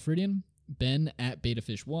RanicGalfridian, Ben at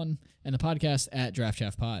BetaFish1, and the podcast at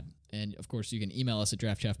DraftChaffPod. And of course, you can email us at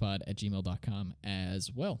draftchaffpod@gmail.com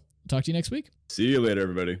as well. Talk to you next week. See you later,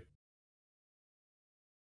 everybody.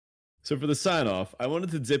 So for the sign-off, I wanted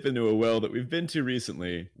to dip into a well that we've been to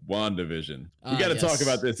recently, WandaVision. We got to talk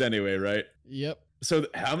about this anyway, right? Yep. So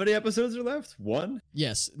how many episodes are left? 1?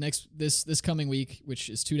 Yes. This coming week, which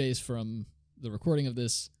is 2 days from the recording of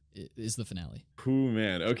this, is the finale. Cool,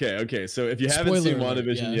 man. Okay. So if you haven't seen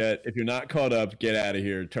WandaVision yet, if you're not caught up, get out of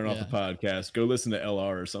here. Turn off the podcast. Go listen to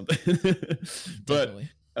LR or something. But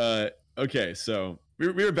okay, so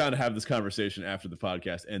we were bound to have this conversation after the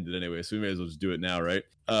podcast ended anyway, so we may as well just do it now, right?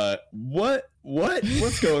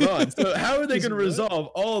 What's going on? So how are they going to resolve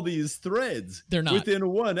all these threads? They're not within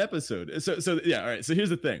one episode. So yeah, all right. So here's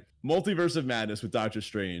the thing: Multiverse of Madness with Doctor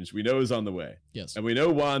Strange, we know is on the way. Yes, and we know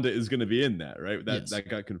Wanda is going to be in that, right? That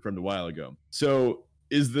got confirmed a while ago. So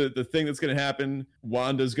is the thing that's going to happen,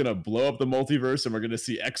 Wanda's going to blow up the multiverse and we're going to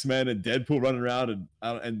see X-Men and Deadpool running around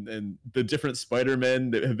and the different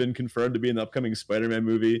Spider-Men that have been confirmed to be in the upcoming Spider-Man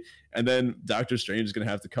movie. And then Doctor Strange is going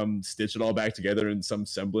to have to come stitch it all back together in some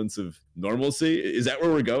semblance of normalcy. Is that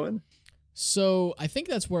where we're going? So I think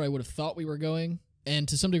that's where I would have thought we were going. And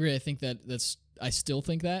to some degree, I think I still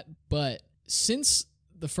think that. But since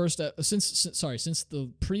the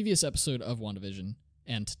previous episode of WandaVision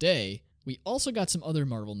and today, we also got some other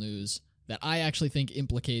Marvel news that I actually think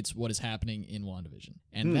implicates what is happening in WandaVision.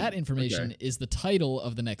 And that information is the title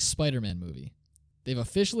of the next Spider-Man movie. They've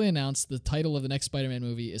officially announced the title of the next Spider-Man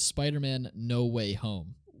movie is Spider-Man No Way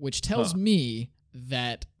Home, which tells me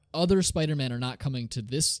that other Spider-Men are not coming to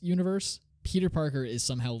this universe. Peter Parker is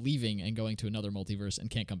somehow leaving and going to another multiverse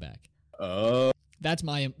and can't come back. Oh. That's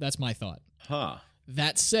my thought. Huh.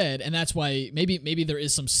 That said, and that's why maybe there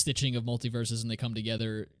is some stitching of multiverses and they come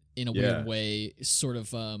together in a weird way, sort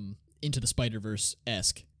of into the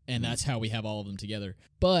Spider-Verse-esque, and that's how we have all of them together.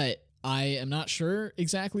 But I am not sure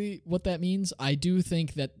exactly what that means. I do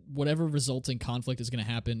think that whatever resulting conflict is going to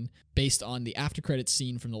happen based on the after credits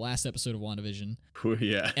scene from the last episode of WandaVision,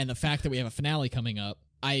 Yeah. and the fact that we have a finale coming up,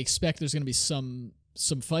 I expect there's going to be some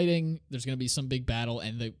fighting, there's going to be some big battle,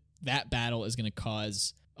 and that battle is going to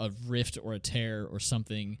cause a rift or a tear or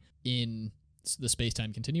something in the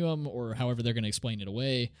space-time continuum, or however they're going to explain it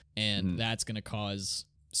away, and that's going to cause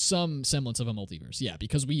some semblance of a multiverse. Yeah,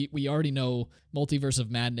 because we already know Multiverse of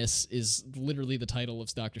Madness is literally the title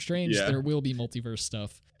of Doctor Strange. Yeah. There will be multiverse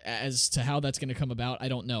stuff. As to how that's going to come about, I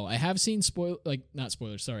don't know. I have seen I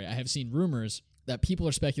have seen rumors that people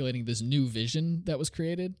are speculating this new Vision that was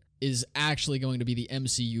created is actually going to be the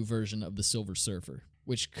MCU version of the Silver Surfer,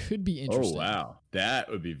 which could be interesting. Oh, wow. That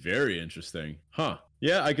would be very interesting. Huh.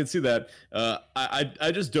 Yeah, I can see that.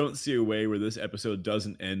 I just don't see a way where this episode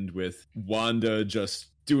doesn't end with Wanda just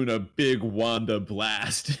doing a big Wanda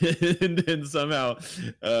blast and somehow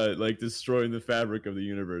like destroying the fabric of the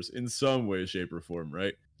universe in some way, shape, or form,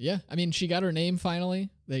 right? Yeah, I mean, she got her name finally.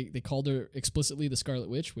 They called her explicitly the Scarlet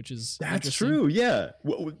Witch, which is that's true. Yeah.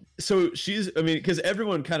 So because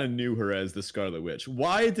everyone kind of knew her as the Scarlet Witch.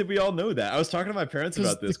 Why did we all know that? I was talking to my parents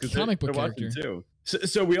about this because comic book they're character watching too.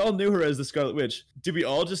 So we all knew her as the Scarlet Witch. Did we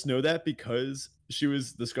all just know that because she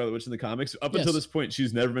was the Scarlet Witch in the comics? Up until this point,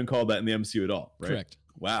 she's never been called that in the MCU at all, right? Correct.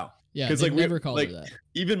 Wow. Yeah, because like, never called her that.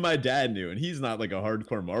 Even my dad knew, and he's not like a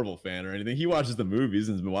hardcore Marvel fan or anything. He watches the movies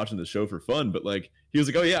and has been watching the show for fun, but like he was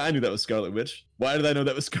like, "Oh yeah, I knew that was Scarlet Witch. Why did I know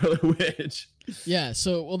that was Scarlet Witch?" Yeah,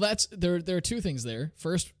 so that's there are two things there.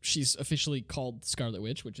 First, she's officially called Scarlet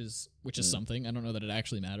Witch, which is something. I don't know that it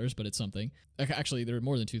actually matters, but it's something. Actually, there are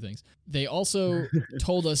more than two things. They also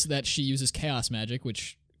told us that she uses chaos magic,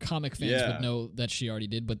 which comic fans would know that she already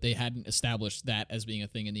did, but they hadn't established that as being a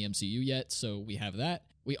thing in the MCU yet, so we have that.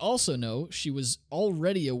 We also know she was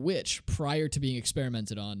already a witch prior to being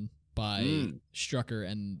experimented on by Strucker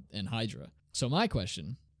and Hydra. So my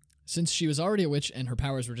question, since she was already a witch and her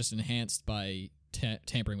powers were just enhanced by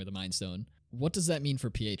tampering with the Mind Stone, what does that mean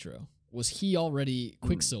for Pietro? Was he already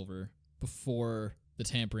Quicksilver before the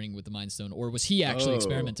tampering with the Mind Stone, or was he actually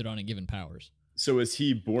experimented on and given powers? So is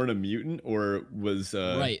he born a mutant, or was...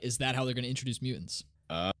 Right, is that how they're going to introduce mutants?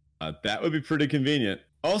 That would be pretty convenient.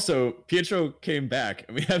 Also, Pietro came back,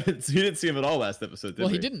 and we didn't see him at all last episode, did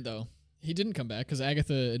we? He didn't, though. He didn't come back, because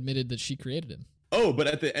Agatha admitted that she created him. Oh, but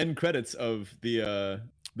at the end credits of the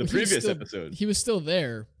previous episode. He was still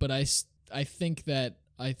there, but I think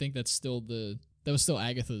that's still that was still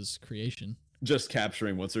Agatha's creation. Just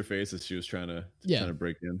capturing what's-her-face as she was trying to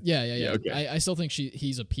break in. Yeah. Okay. I still think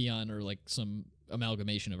he's a peon or like some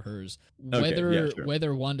amalgamation of hers.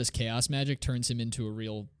 Whether Wanda's chaos magic turns him into a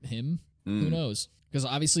real him, who knows? Because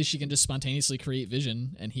obviously she can just spontaneously create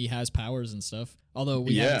vision, and he has powers and stuff. Although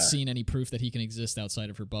we haven't seen any proof that he can exist outside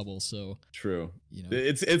of her bubble. So true.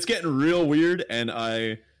 It's getting real weird, and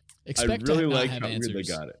I really like how weird they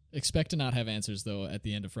got it. Expect to not have answers though at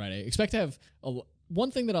the end of Friday. Expect to have one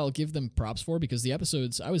thing that I'll give them props for, because the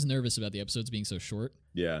episodes, I was nervous about the episodes being so short.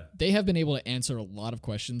 Yeah. They have been able to answer a lot of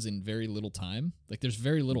questions in very little time. Like there's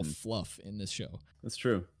very little fluff in this show. That's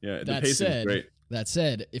true. Yeah. The pacing is great. That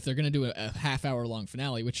said, if they're going to do a half-hour long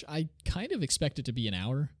finale, which I kind of expect it to be an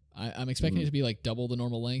hour, I'm expecting it to be like double the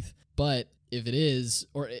normal length. But if it is,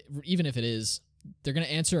 even if it is, they're going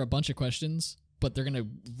to answer a bunch of questions, but they're going to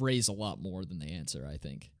raise a lot more than they answer, I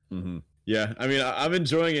think. Mm-hmm. Yeah, I mean, I'm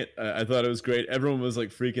enjoying it. I thought it was great. Everyone was like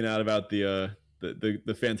freaking out about the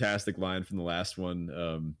fantastic line from the last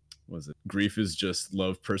one. Was it grief is just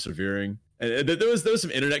love persevering? And there was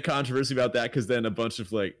some internet controversy about that, because then a bunch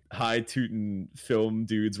of like high tootin' film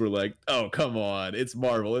dudes were like, "Oh, come on, it's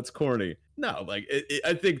Marvel, it's corny." No, like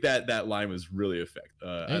I think that line was really effective.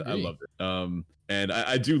 I loved it. And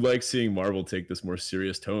I do like seeing Marvel take this more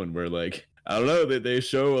serious tone, where like, I don't know, they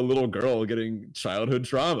show a little girl getting childhood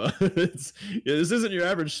trauma. This isn't your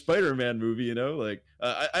average Spider-Man movie, like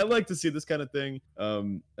I like to see this kind of thing.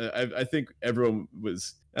 I think everyone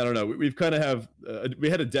was, I don't know, we've kind of we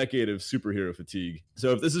had a decade of superhero fatigue.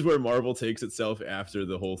 So if this is where Marvel takes itself after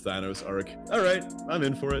the whole Thanos arc, all right, I'm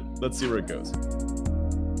in for it. Let's see where it goes.